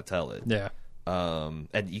that I want to tell it. Yeah.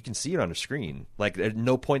 And you can see it on the screen. Like, at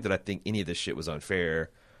no point did I think any of this shit was unfair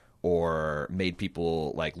or made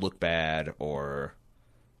people like look bad, or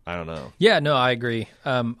I don't know. Yeah, no, I agree.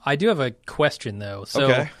 I do have a question though. So,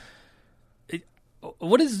 Okay.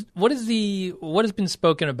 what has been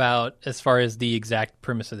spoken about as far as the exact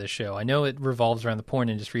premise of this show? I know it revolves around the porn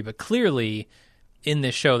industry, but clearly in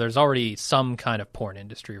this show there's already some kind of porn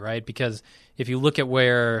industry, right? Because if you look at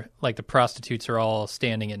where like the prostitutes are all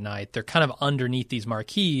standing at night, they're kind of underneath these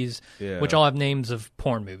marquees, which all have names of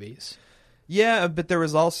porn movies. Yeah, but there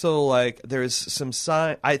was also like there's some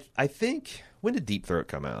sign. I think, when did Deep Throat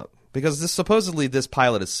come out? Because supposedly this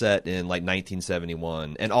pilot is set in like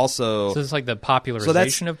 1971, and also So it's like the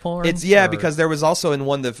popularization of porn. It's because there was also in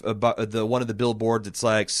one of the billboards. It's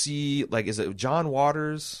like, see, like, is it John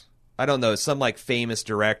Waters? I don't know, some like famous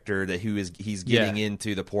director he's getting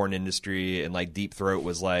into the porn industry, and like Deep Throat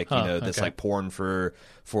was like this like porn for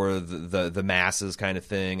the masses kind of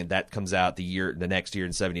thing, and that comes out the next year in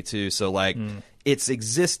 1972. So like it's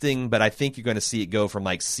existing, but I think you're going to see it go from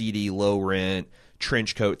like seedy, low rent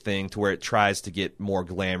trench coat thing to where it tries to get more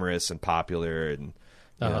glamorous and popular, and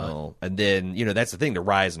you know, and then that's the thing, the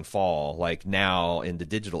rise and fall. Like now in the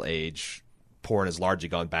digital age, porn has largely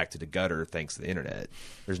gone back to the gutter thanks to the internet.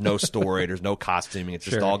 There's no story, there's no costuming. It's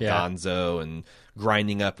just all gonzo and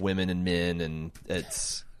grinding up women and men, and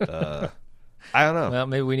it's I don't know. Well,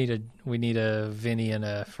 maybe we need a Vinny and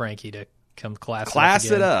a Frankie to come class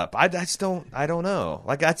it up. I just don't. I don't know.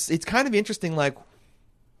 Like it's kind of interesting. Like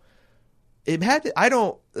it had. I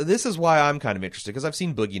don't. This is why I'm kind of interested, because I've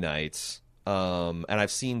seen Boogie Nights. And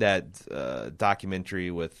I've seen that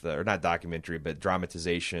documentary with, or not documentary, but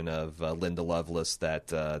dramatization of Linda Lovelace, that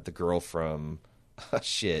the girl from,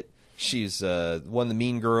 she's one of the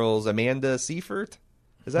Mean Girls, Amanda Seyfright.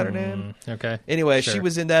 Is that her name? Okay. Anyway, sure. She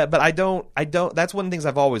was in that, but I don't, that's one of the things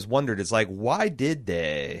I've always wondered is like, why did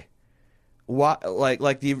they? Why,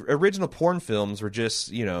 like the original porn films were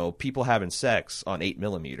just people having sex on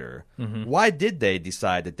 8mm. Mm-hmm. Why did they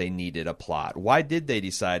decide that they needed a plot? Why did they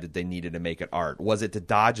decide that they needed to make it art? Was it to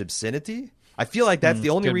dodge obscenity? I feel like that's the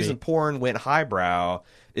only reason porn went highbrow,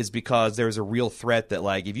 is because there was a real threat that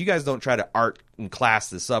like, if you guys don't try to art and class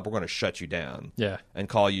this up, we're going to shut you down. Yeah, and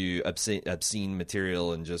call you obscene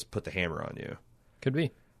material and just put the hammer on you. Could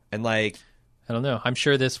be. And like, I don't know. I'm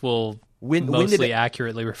sure this will mostly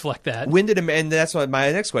accurately reflect that. And that's what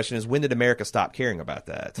my next question is: when did America stop caring about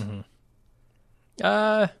that?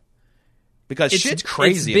 Because shit's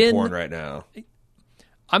crazy in porn right now.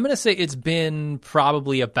 I'm going to say it's been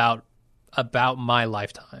probably about my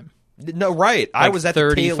lifetime. No, right. Like I was at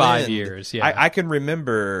 35 the tail end. years. Yeah, I can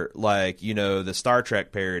remember like the Star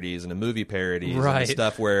Trek parodies and the movie parodies and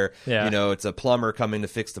stuff where it's a plumber coming to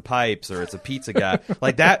fix the pipes, or it's a pizza guy.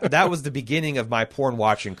 Like that was the beginning of my porn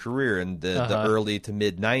watching career in the early to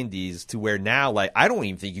mid 90s, to where now like I don't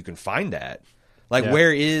even think you can find that. Like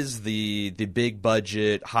where is the big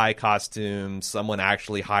budget, high costume, someone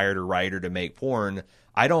actually hired a writer to make porn?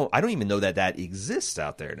 I don't even know that exists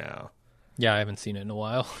out there now. Yeah, I haven't seen it in a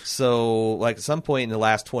while. So, like, at some point in the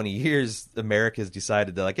last 20 years, America's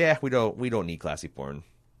decided that, like, we don't need classy porn.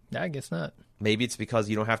 I guess not. Maybe it's because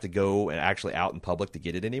you don't have to go and actually out in public to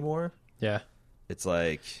get it anymore. Yeah. It's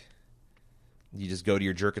like you just go to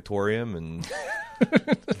your jerkatorium and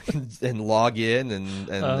and log in, and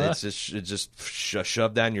it's just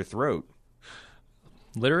shoved down your throat.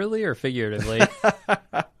 Literally or figuratively?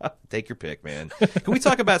 Take your pick, man. Can we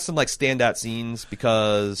talk about some like standout scenes?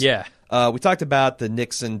 Because we talked about the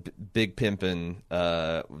Nixon Big Pimpin'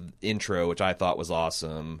 intro, which I thought was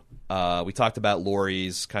awesome. We talked about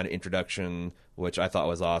Laurie's kind of introduction, which I thought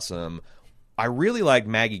was awesome. I really liked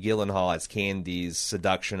Maggie Gyllenhaal as Candy's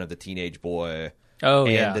seduction of the teenage boy. Oh,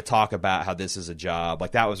 and to talk about how this is a job.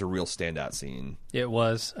 Like, that was a real standout scene. It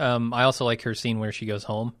was. I also like her scene where she goes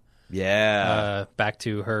home. Yeah. Back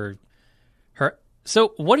to her.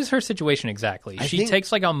 So what is her situation exactly? She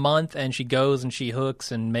takes like a month and she goes and she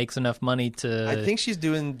hooks and makes enough money to... I think she's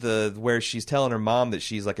doing where she's telling her mom that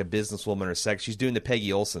she's like a businesswoman or sex. She's doing the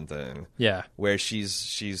Peggy Olson thing. Yeah. Where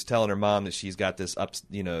she's telling her mom that she's got this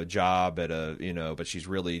job at a, but she's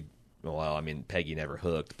really... Well, I mean, Peggy never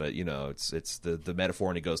hooked, but it's the metaphor,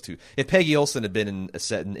 and it goes to, if Peggy Olson had been in the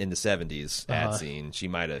 70s ad scene, she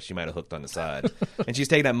might have hooked on the side, and she's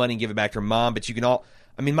taking that money and giving it back to her mom. But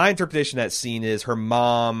my interpretation of that scene is her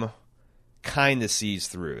mom kind of sees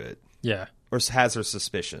through it, or has her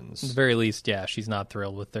suspicions. At the very least, she's not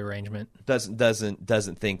thrilled with the arrangement.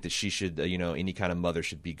 Doesn't think that she should, any kind of mother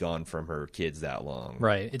should be gone from her kids that long.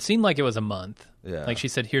 Right. It seemed like it was a month. Yeah. Like she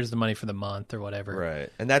said, here's the money for the month or whatever. Right.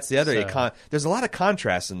 And that's the other, there's a lot of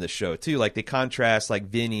contrast in this show too. Like they contrast like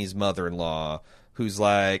Vinny's mother-in-law, who's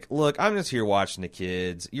like, look, I'm just here watching the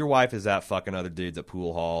kids. Your wife is out fucking other dudes at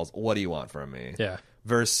pool halls. What do you want from me? Yeah.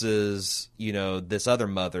 Versus, this other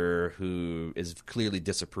mother who is clearly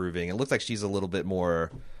disapproving. It looks like she's a little bit more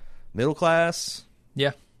middle class.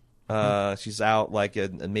 Yeah. She's out like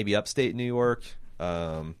in maybe upstate New York.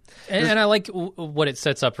 And I like what it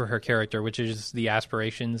sets up for her character, which is the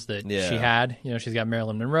aspirations that she had. She's got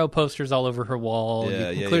Marilyn Monroe posters all over her wall.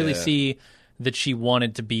 You can clearly see that she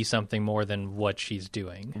wanted to be something more than what she's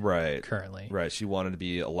doing currently. Right. She wanted to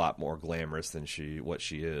be a lot more glamorous than what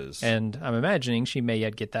she is. And I'm imagining she may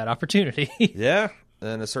yet get that opportunity. Yeah,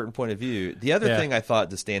 and a certain point of view. The other thing I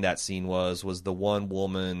thought the standout scene was the one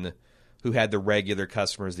woman who had the regular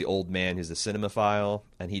customers, the old man who's the cinemaphile,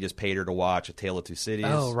 and he just paid her to watch A Tale of Two Cities.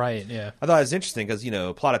 Oh, right, yeah. I thought it was interesting because,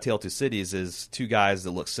 plot of Tale of Two Cities is two guys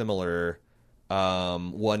that look similar.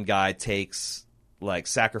 One guy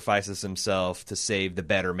sacrifices himself to save the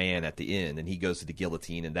better man at the end, and he goes to the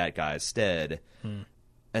guillotine in that guy's stead.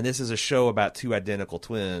 And this is a show about two identical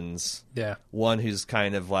twins. Yeah. One who's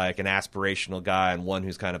kind of like an aspirational guy and one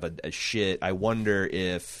who's kind of a shit. I wonder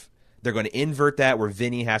if they're going to invert that where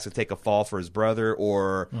Vinny has to take a fall for his brother,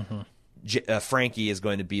 or Frankie is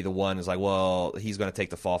going to be the one who's like, well, he's going to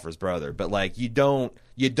take the fall for his brother. But like, you don't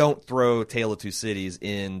throw Tale of Two Cities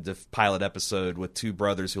in the pilot episode with two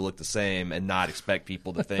brothers who look the same and not expect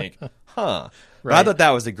people to think, huh. Right. But I thought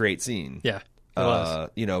that was a great scene. Yeah. It was.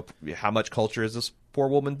 How much culture has this poor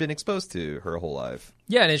woman been exposed to her whole life?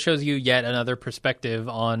 Yeah, and it shows you yet another perspective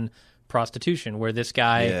on prostitution, where this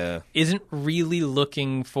guy isn't really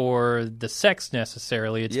looking for the sex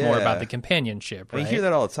necessarily. It's more about the companionship, right? You hear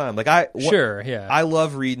that all the time. Like I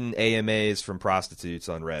love reading AMAs from prostitutes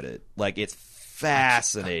on Reddit. Like, it's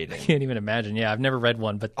fascinating. I can't even imagine. Yeah, I've never read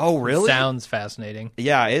one, but really? It sounds fascinating.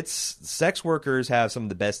 Yeah, sex workers have some of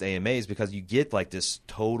the best AMAs because you get like this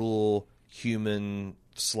total human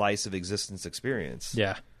slice of existence experience.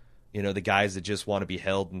 Yeah. The guys that just want to be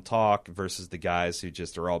held and talk versus the guys who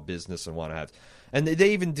just are all business and want to have. And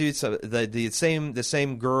they even do the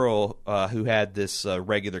same girl who had this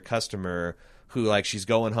regular customer who, like, she's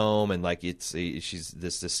going home and like she's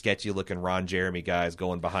this sketchy looking Ron Jeremy guy is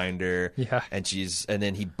going behind her. Yeah. And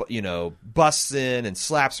then he busts in and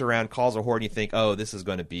slaps her around, calls her whore, and you think, oh, this is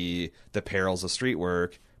going to be the perils of street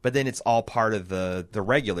work. But then it's all part of the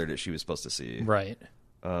regular that she was supposed to see. Right.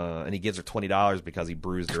 And he gives her $20 because he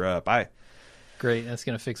bruised her up. Great. That's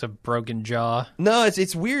going to fix a broken jaw. No,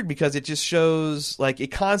 it's weird because it just shows, like,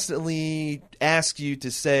 it constantly asks you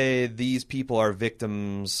to say these people are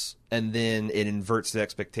victims, and then it inverts the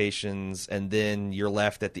expectations, and then you're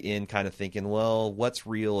left at the end kind of thinking, well, what's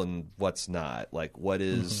real and what's not? Like, what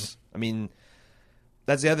is... I mean...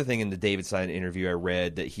 That's the other thing in the David Stein interview I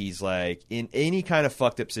read, that he's like, in any kind of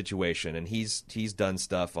fucked up situation, and he's done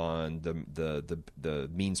stuff on the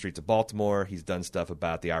mean streets of Baltimore. He's done stuff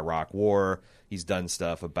about the Iraq War. He's done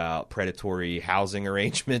stuff about predatory housing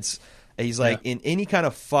arrangements. And he's like, in any kind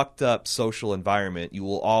of fucked up social environment, you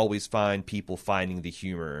will always find people finding the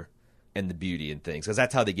humor and the beauty in things, because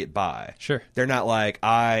that's how they get by. Sure. They're not like,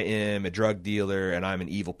 I am a drug dealer and I'm an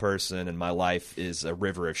evil person and my life is a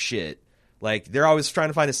river of shit. Like, they're always trying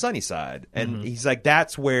to find a sunny side. And he's like,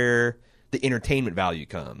 that's where the entertainment value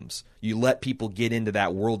comes. You let people get into that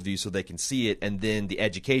worldview so they can see it, and then the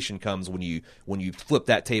education comes when you flip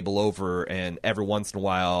that table over, and every once in a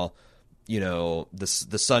while, the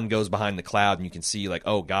sun goes behind the cloud and you can see, like,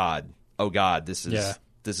 oh God, this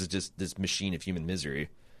is just this machine of human misery.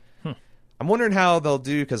 I'm wondering how they'll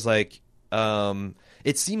do, because, like,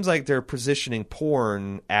 it seems like they're positioning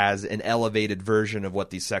porn as an elevated version of what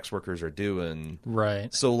these sex workers are doing.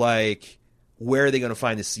 Right. So, like, where are they going to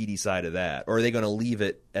find the seedy side of that? Or are they going to leave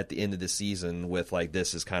it at the end of the season with, like,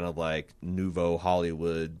 this is kind of like nouveau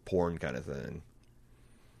Hollywood porn kind of thing?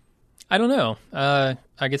 I don't know.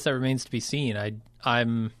 I guess that remains to be seen.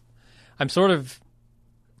 I'm sort of...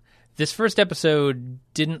 This first episode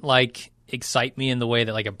didn't, like, excite me in the way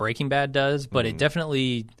that, like, a Breaking Bad does, but it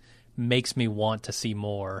definitely... makes me want to see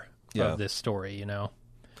more of this story,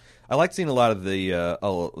 I like seeing a lot of the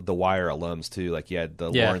Wire alums too. Like, you had the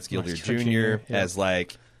Lawrence Gilder Jr. as,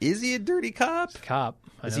 like, is he a dirty cop?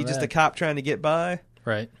 Is he just a cop trying to get by?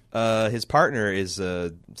 Right. His partner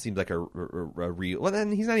seems like a real. Well,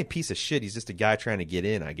 then he's not a piece of shit. He's just a guy trying to get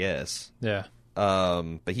in, I guess. Yeah.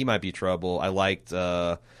 But he might be trouble. I liked.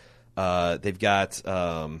 They've got.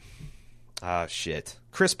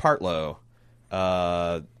 Chris Partlow.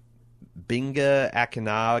 Binga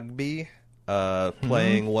Akinagbe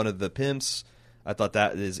playing one of the pimps. I thought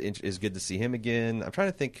that is good to see him again. I'm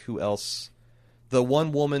trying to think who else. The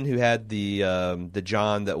one woman who had the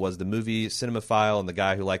John that was the movie cinemaphile and the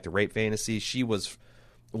guy who liked the rape fantasy, she was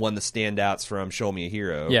one of the standouts from Show Me a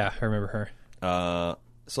Hero. Yeah, I remember her.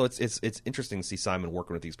 So it's interesting to see Simon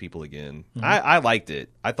working with these people again. I liked it.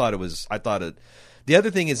 I thought it. The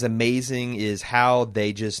other thing is amazing is how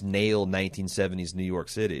they just nailed 1970s New York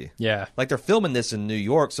City. Yeah. Like, they're filming this in New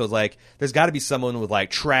York, so it's like there's got to be someone with,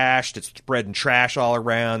 like, trash that's spreading trash all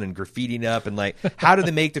around and graffitiing up, and, like, how do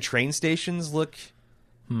they make the train stations look?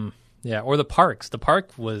 Yeah, or the parks. The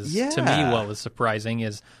park was, to me, what was surprising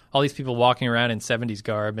is all these people walking around in 70s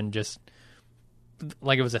garb and just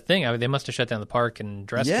like it was a thing. I mean, they must have shut down the park and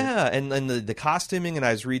dressed it. Yeah, and the costuming, and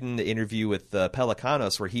I was reading the interview with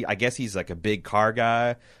Pelicanos where I guess he's like a big car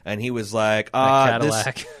guy, and he was like,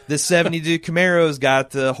 Cadillac. this 72 Camaro's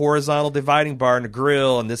got the horizontal dividing bar and the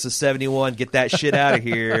grill, and this is 71, get that shit out of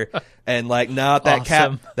here. And like, no,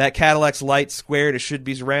 Awesome. that Cadillac's light squared, it should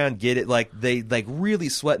be round, get it. Like, they like really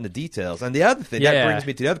sweating the details. And the other thing, that brings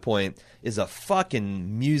me to the other point, is a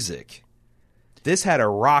fucking music. This had a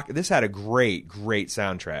great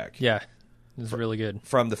soundtrack. Yeah, it was really good.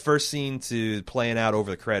 From the first scene to playing out over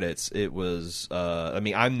the credits, it was, I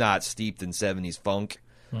mean, I'm not steeped in 70s funk,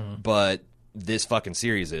 but this fucking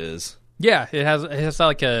series is. Yeah, it has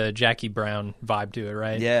like a Jackie Brown vibe to it,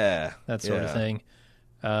 right? Yeah. That sort of thing.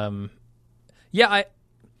 Yeah,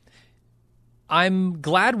 I'm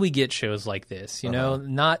glad we get shows like this, you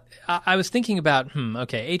know, I was thinking about,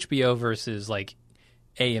 okay, HBO versus like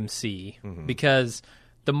AMC, because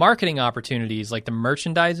the marketing opportunities, like the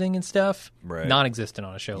merchandising and stuff, non-existent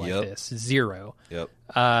on a show like this. Zero. Yep.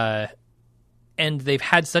 And they've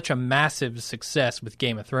had such a massive success with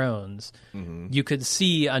Game of Thrones. You could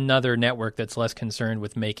see another network that's less concerned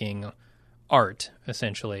with making art,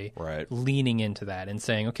 essentially, leaning into that and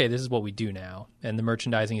saying, okay, this is what we do now. And the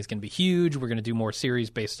merchandising is going to be huge. We're going to do more series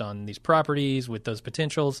based on these properties with those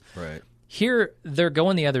potentials. Right. Here, they're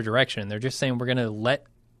going the other direction. They're just saying we're going to let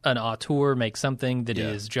an auteur make something that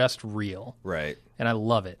is just real. Right. And I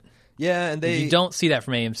love it. Yeah, and you don't see that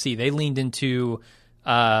from AMC. They leaned into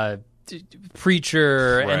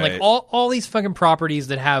Preacher and like all these fucking properties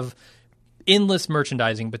that have endless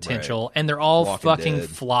merchandising potential, and they're all fucking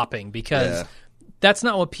flopping because that's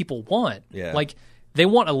not what people want. Yeah. Like, they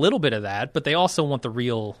want a little bit of that, but they also want the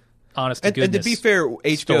real honest to goodness. And to be fair,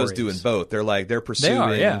 HBO stories. is doing both. They're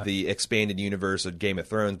pursuing the expanded universe of Game of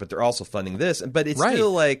Thrones, but they're also funding this. But it's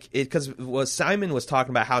still like because Simon was talking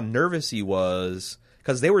about how nervous he was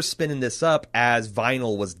because they were spinning this up as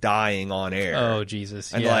vinyl was dying on air. Oh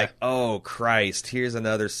Jesus! And like, oh Christ, here's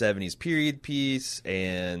another 70s period piece,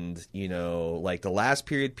 and you know, like the last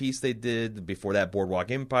period piece they did before that, Boardwalk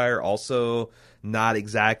Empire, also not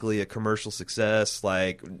exactly a commercial success.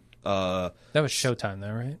 Like. That was Showtime,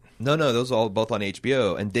 though, right? No, those are all both on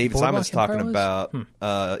HBO. And David Simon's talking about,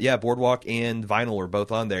 Boardwalk and Vinyl were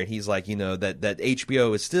both on there. And he's like, you know, that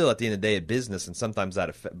HBO is still at the end of the day a business, and sometimes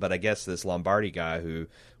but I guess this Lombardi guy who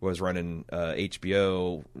was running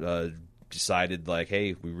HBO decided like,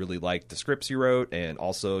 hey, we really like the scripts you wrote, and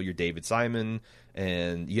also you're David Simon,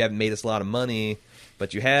 and you haven't made us a lot of money,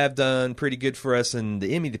 but you have done pretty good for us in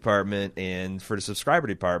the Emmy department and for the subscriber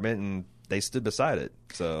department, and they stood beside it.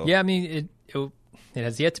 So yeah, I mean, it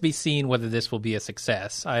has yet to be seen whether this will be a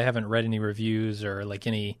success. I haven't read any reviews or like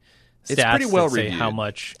any stats it's pretty well that say reviewed. How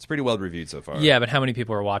much. It's pretty well reviewed so far. Yeah, but how many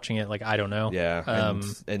people are watching it? Like, I don't know. Yeah, and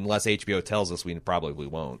unless HBO tells us, we probably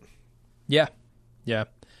won't. Yeah.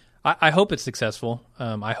 I hope it's successful.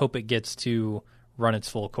 I hope it gets to run its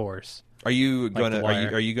full course. Are you gonna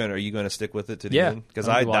are you gonna stick with it to the end? Because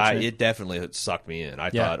it definitely sucked me in.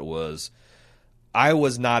 I thought it was. I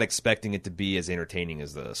was not expecting it to be as entertaining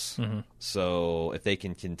as this. So if they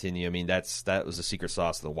can continue, I mean, that was the secret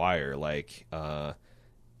sauce of The Wire. Like,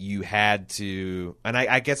 you had to, and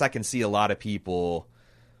I guess I can see a lot of people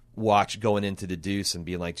going into The Deuce and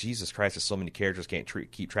being like, Jesus Christ, there's so many characters, can't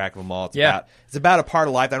keep track of them all. It's about a part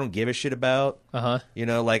of life I don't give a shit about. You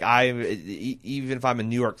know, like even if I'm in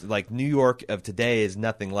New York, like New York of today is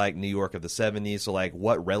nothing like New York of the 70s. So like,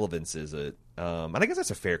 what relevance is it? And I guess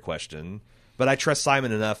that's a fair question. But I trust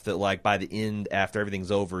Simon enough that, like, by the end, after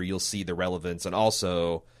everything's over, you'll see the relevance, and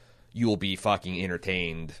also you will be fucking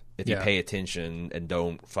entertained if you pay attention and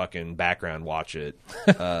don't fucking background watch it.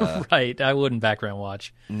 Right, I wouldn't background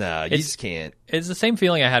watch. No, you just can't. It's the same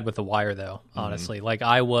feeling I had with The Wire, though, honestly. Like,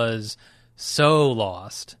 I was so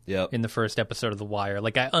lost in the first episode of The Wire.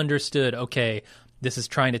 Like, I understood, okay, this is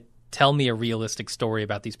trying to tell me a realistic story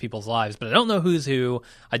about these people's lives, but I don't know who's who.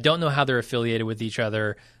 I don't know how they're affiliated with each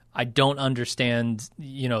other. I don't understand,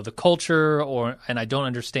 you know, the culture, and I don't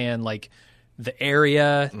understand like the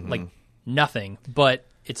area, like nothing. But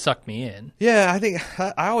it sucked me in. Yeah, I think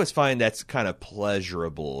I always find that's kind of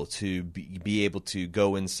pleasurable to be able to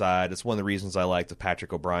go inside. It's one of the reasons I like the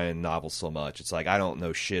Patrick O'Brian novels so much. It's like I don't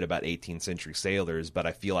know shit about 18th century sailors, but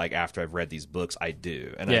I feel like after I've read these books, I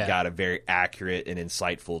do, and I got a very accurate and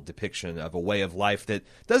insightful depiction of a way of life that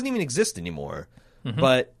doesn't even exist anymore.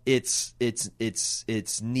 But it's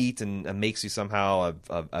neat and makes you somehow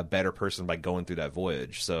a better person by going through that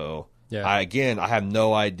voyage. So I have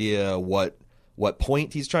no idea what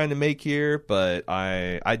point he's trying to make here, but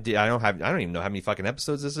I don't even know how many fucking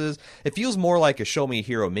episodes this is. It feels more like a Show Me a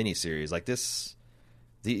Hero miniseries. Like this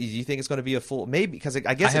Do you think it's going to be a full? Maybe because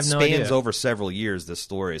I guess I it have no spans idea. over several years. This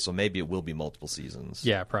story, so maybe it will be multiple seasons.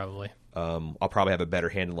 Yeah, probably. I'll probably have a better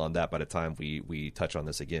handle on that by the time we touch on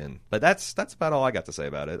this again. But that's about all I got to say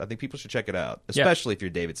about it. I think people should check it out, especially if you're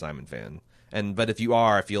a David Simon fan. But if you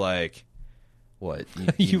are, I feel like what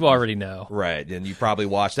You already know. right, and you probably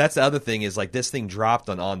watched. That's the other thing is like this thing dropped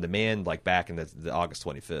on demand like back in the August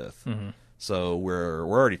 25th. So we're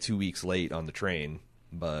already 2 weeks late on the train,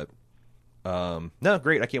 but. No,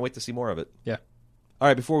 great. I can't wait to see more of it. Yeah. All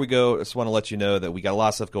right, before we go, I just want to let you know that we got a lot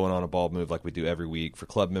of stuff going on at Bald Move like we do every week. For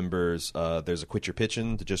club members, there's a Quit Your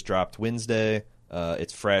Pitching that just dropped Wednesday.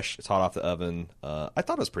 It's fresh. It's hot off the oven. I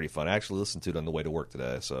thought it was pretty fun. I actually listened to it on the way to work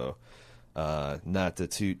today, so not to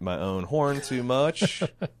toot my own horn too much,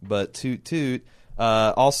 but toot toot.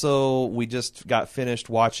 Also, we just got finished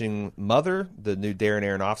watching Mother, the new Darren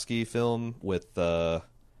Aronofsky film with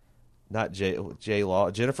not J Law,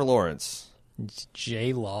 Jennifer Lawrence.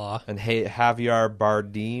 J-Law. And Javier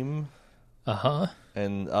Bardem Uh-huh.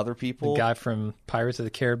 and other people. The guy from Pirates of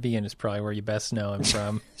the Caribbean is probably where you best know him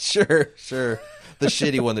from. Sure. The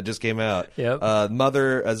shitty one that just came out. Yep.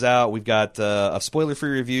 Mother is out. We've got a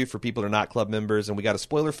spoiler-free review for people that are not club members, and we got a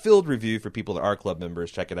spoiler-filled review for people that are club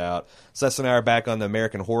members. Check it out. Seth and I are back on the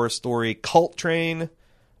American Horror Story Cult Train,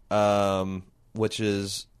 which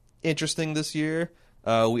is interesting this year.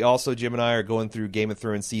 We also, Jim and I, are going through Game of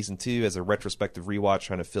Thrones Season 2 as a retrospective rewatch,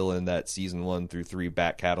 trying to fill in that Season 1 through 3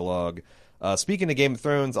 back catalog. Speaking of Game of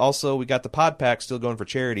Thrones, also, we got the Pod Pack still going for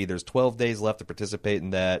charity. There's 12 days left to participate in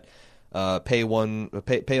that. Pay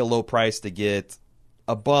a low price to get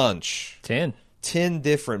a bunch. 10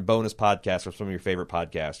 different bonus podcasts from some of your favorite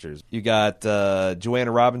podcasters. You got Joanna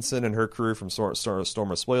Robinson and her crew from Storm of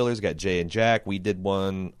Spoilers. You got Jay and Jack. We did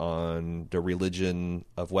one on the religion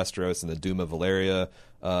of Westeros and the Doom of Valeria.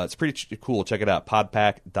 It's pretty cool. Check it out.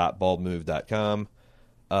 podpack.baldmove.com.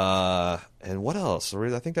 And what else?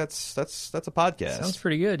 I think that's a podcast. Sounds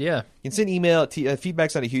pretty good, yeah. You can send email.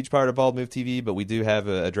 Feedback's not a huge part of Bald Move TV, but we do have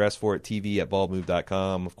an address for it,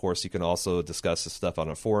 tv@baldmove.com. Of course, you can also discuss this stuff on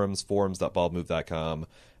our forums.baldmove.com,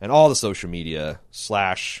 and all the social media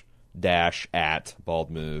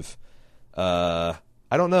 /@baldmove. I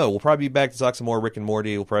don't know. We'll probably be back to talk some more Rick and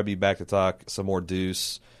Morty. We'll probably be back to talk some more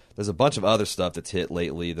Deuce. There's a bunch of other stuff that's hit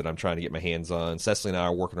lately that I'm trying to get my hands on. Cecily and I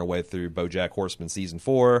are working our way through BoJack Horseman Season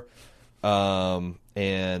 4. And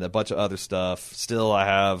a bunch of other stuff. Still, I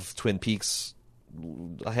have Twin Peaks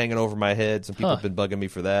hanging over my head. Some people have been bugging me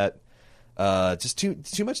for that. Just too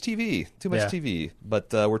much TV. Too much TV.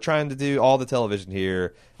 But we're trying to do all the television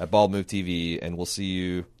here at Bald Move TV, and we'll see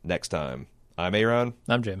you next time. I'm Aaron.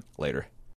 I'm Jim. Later.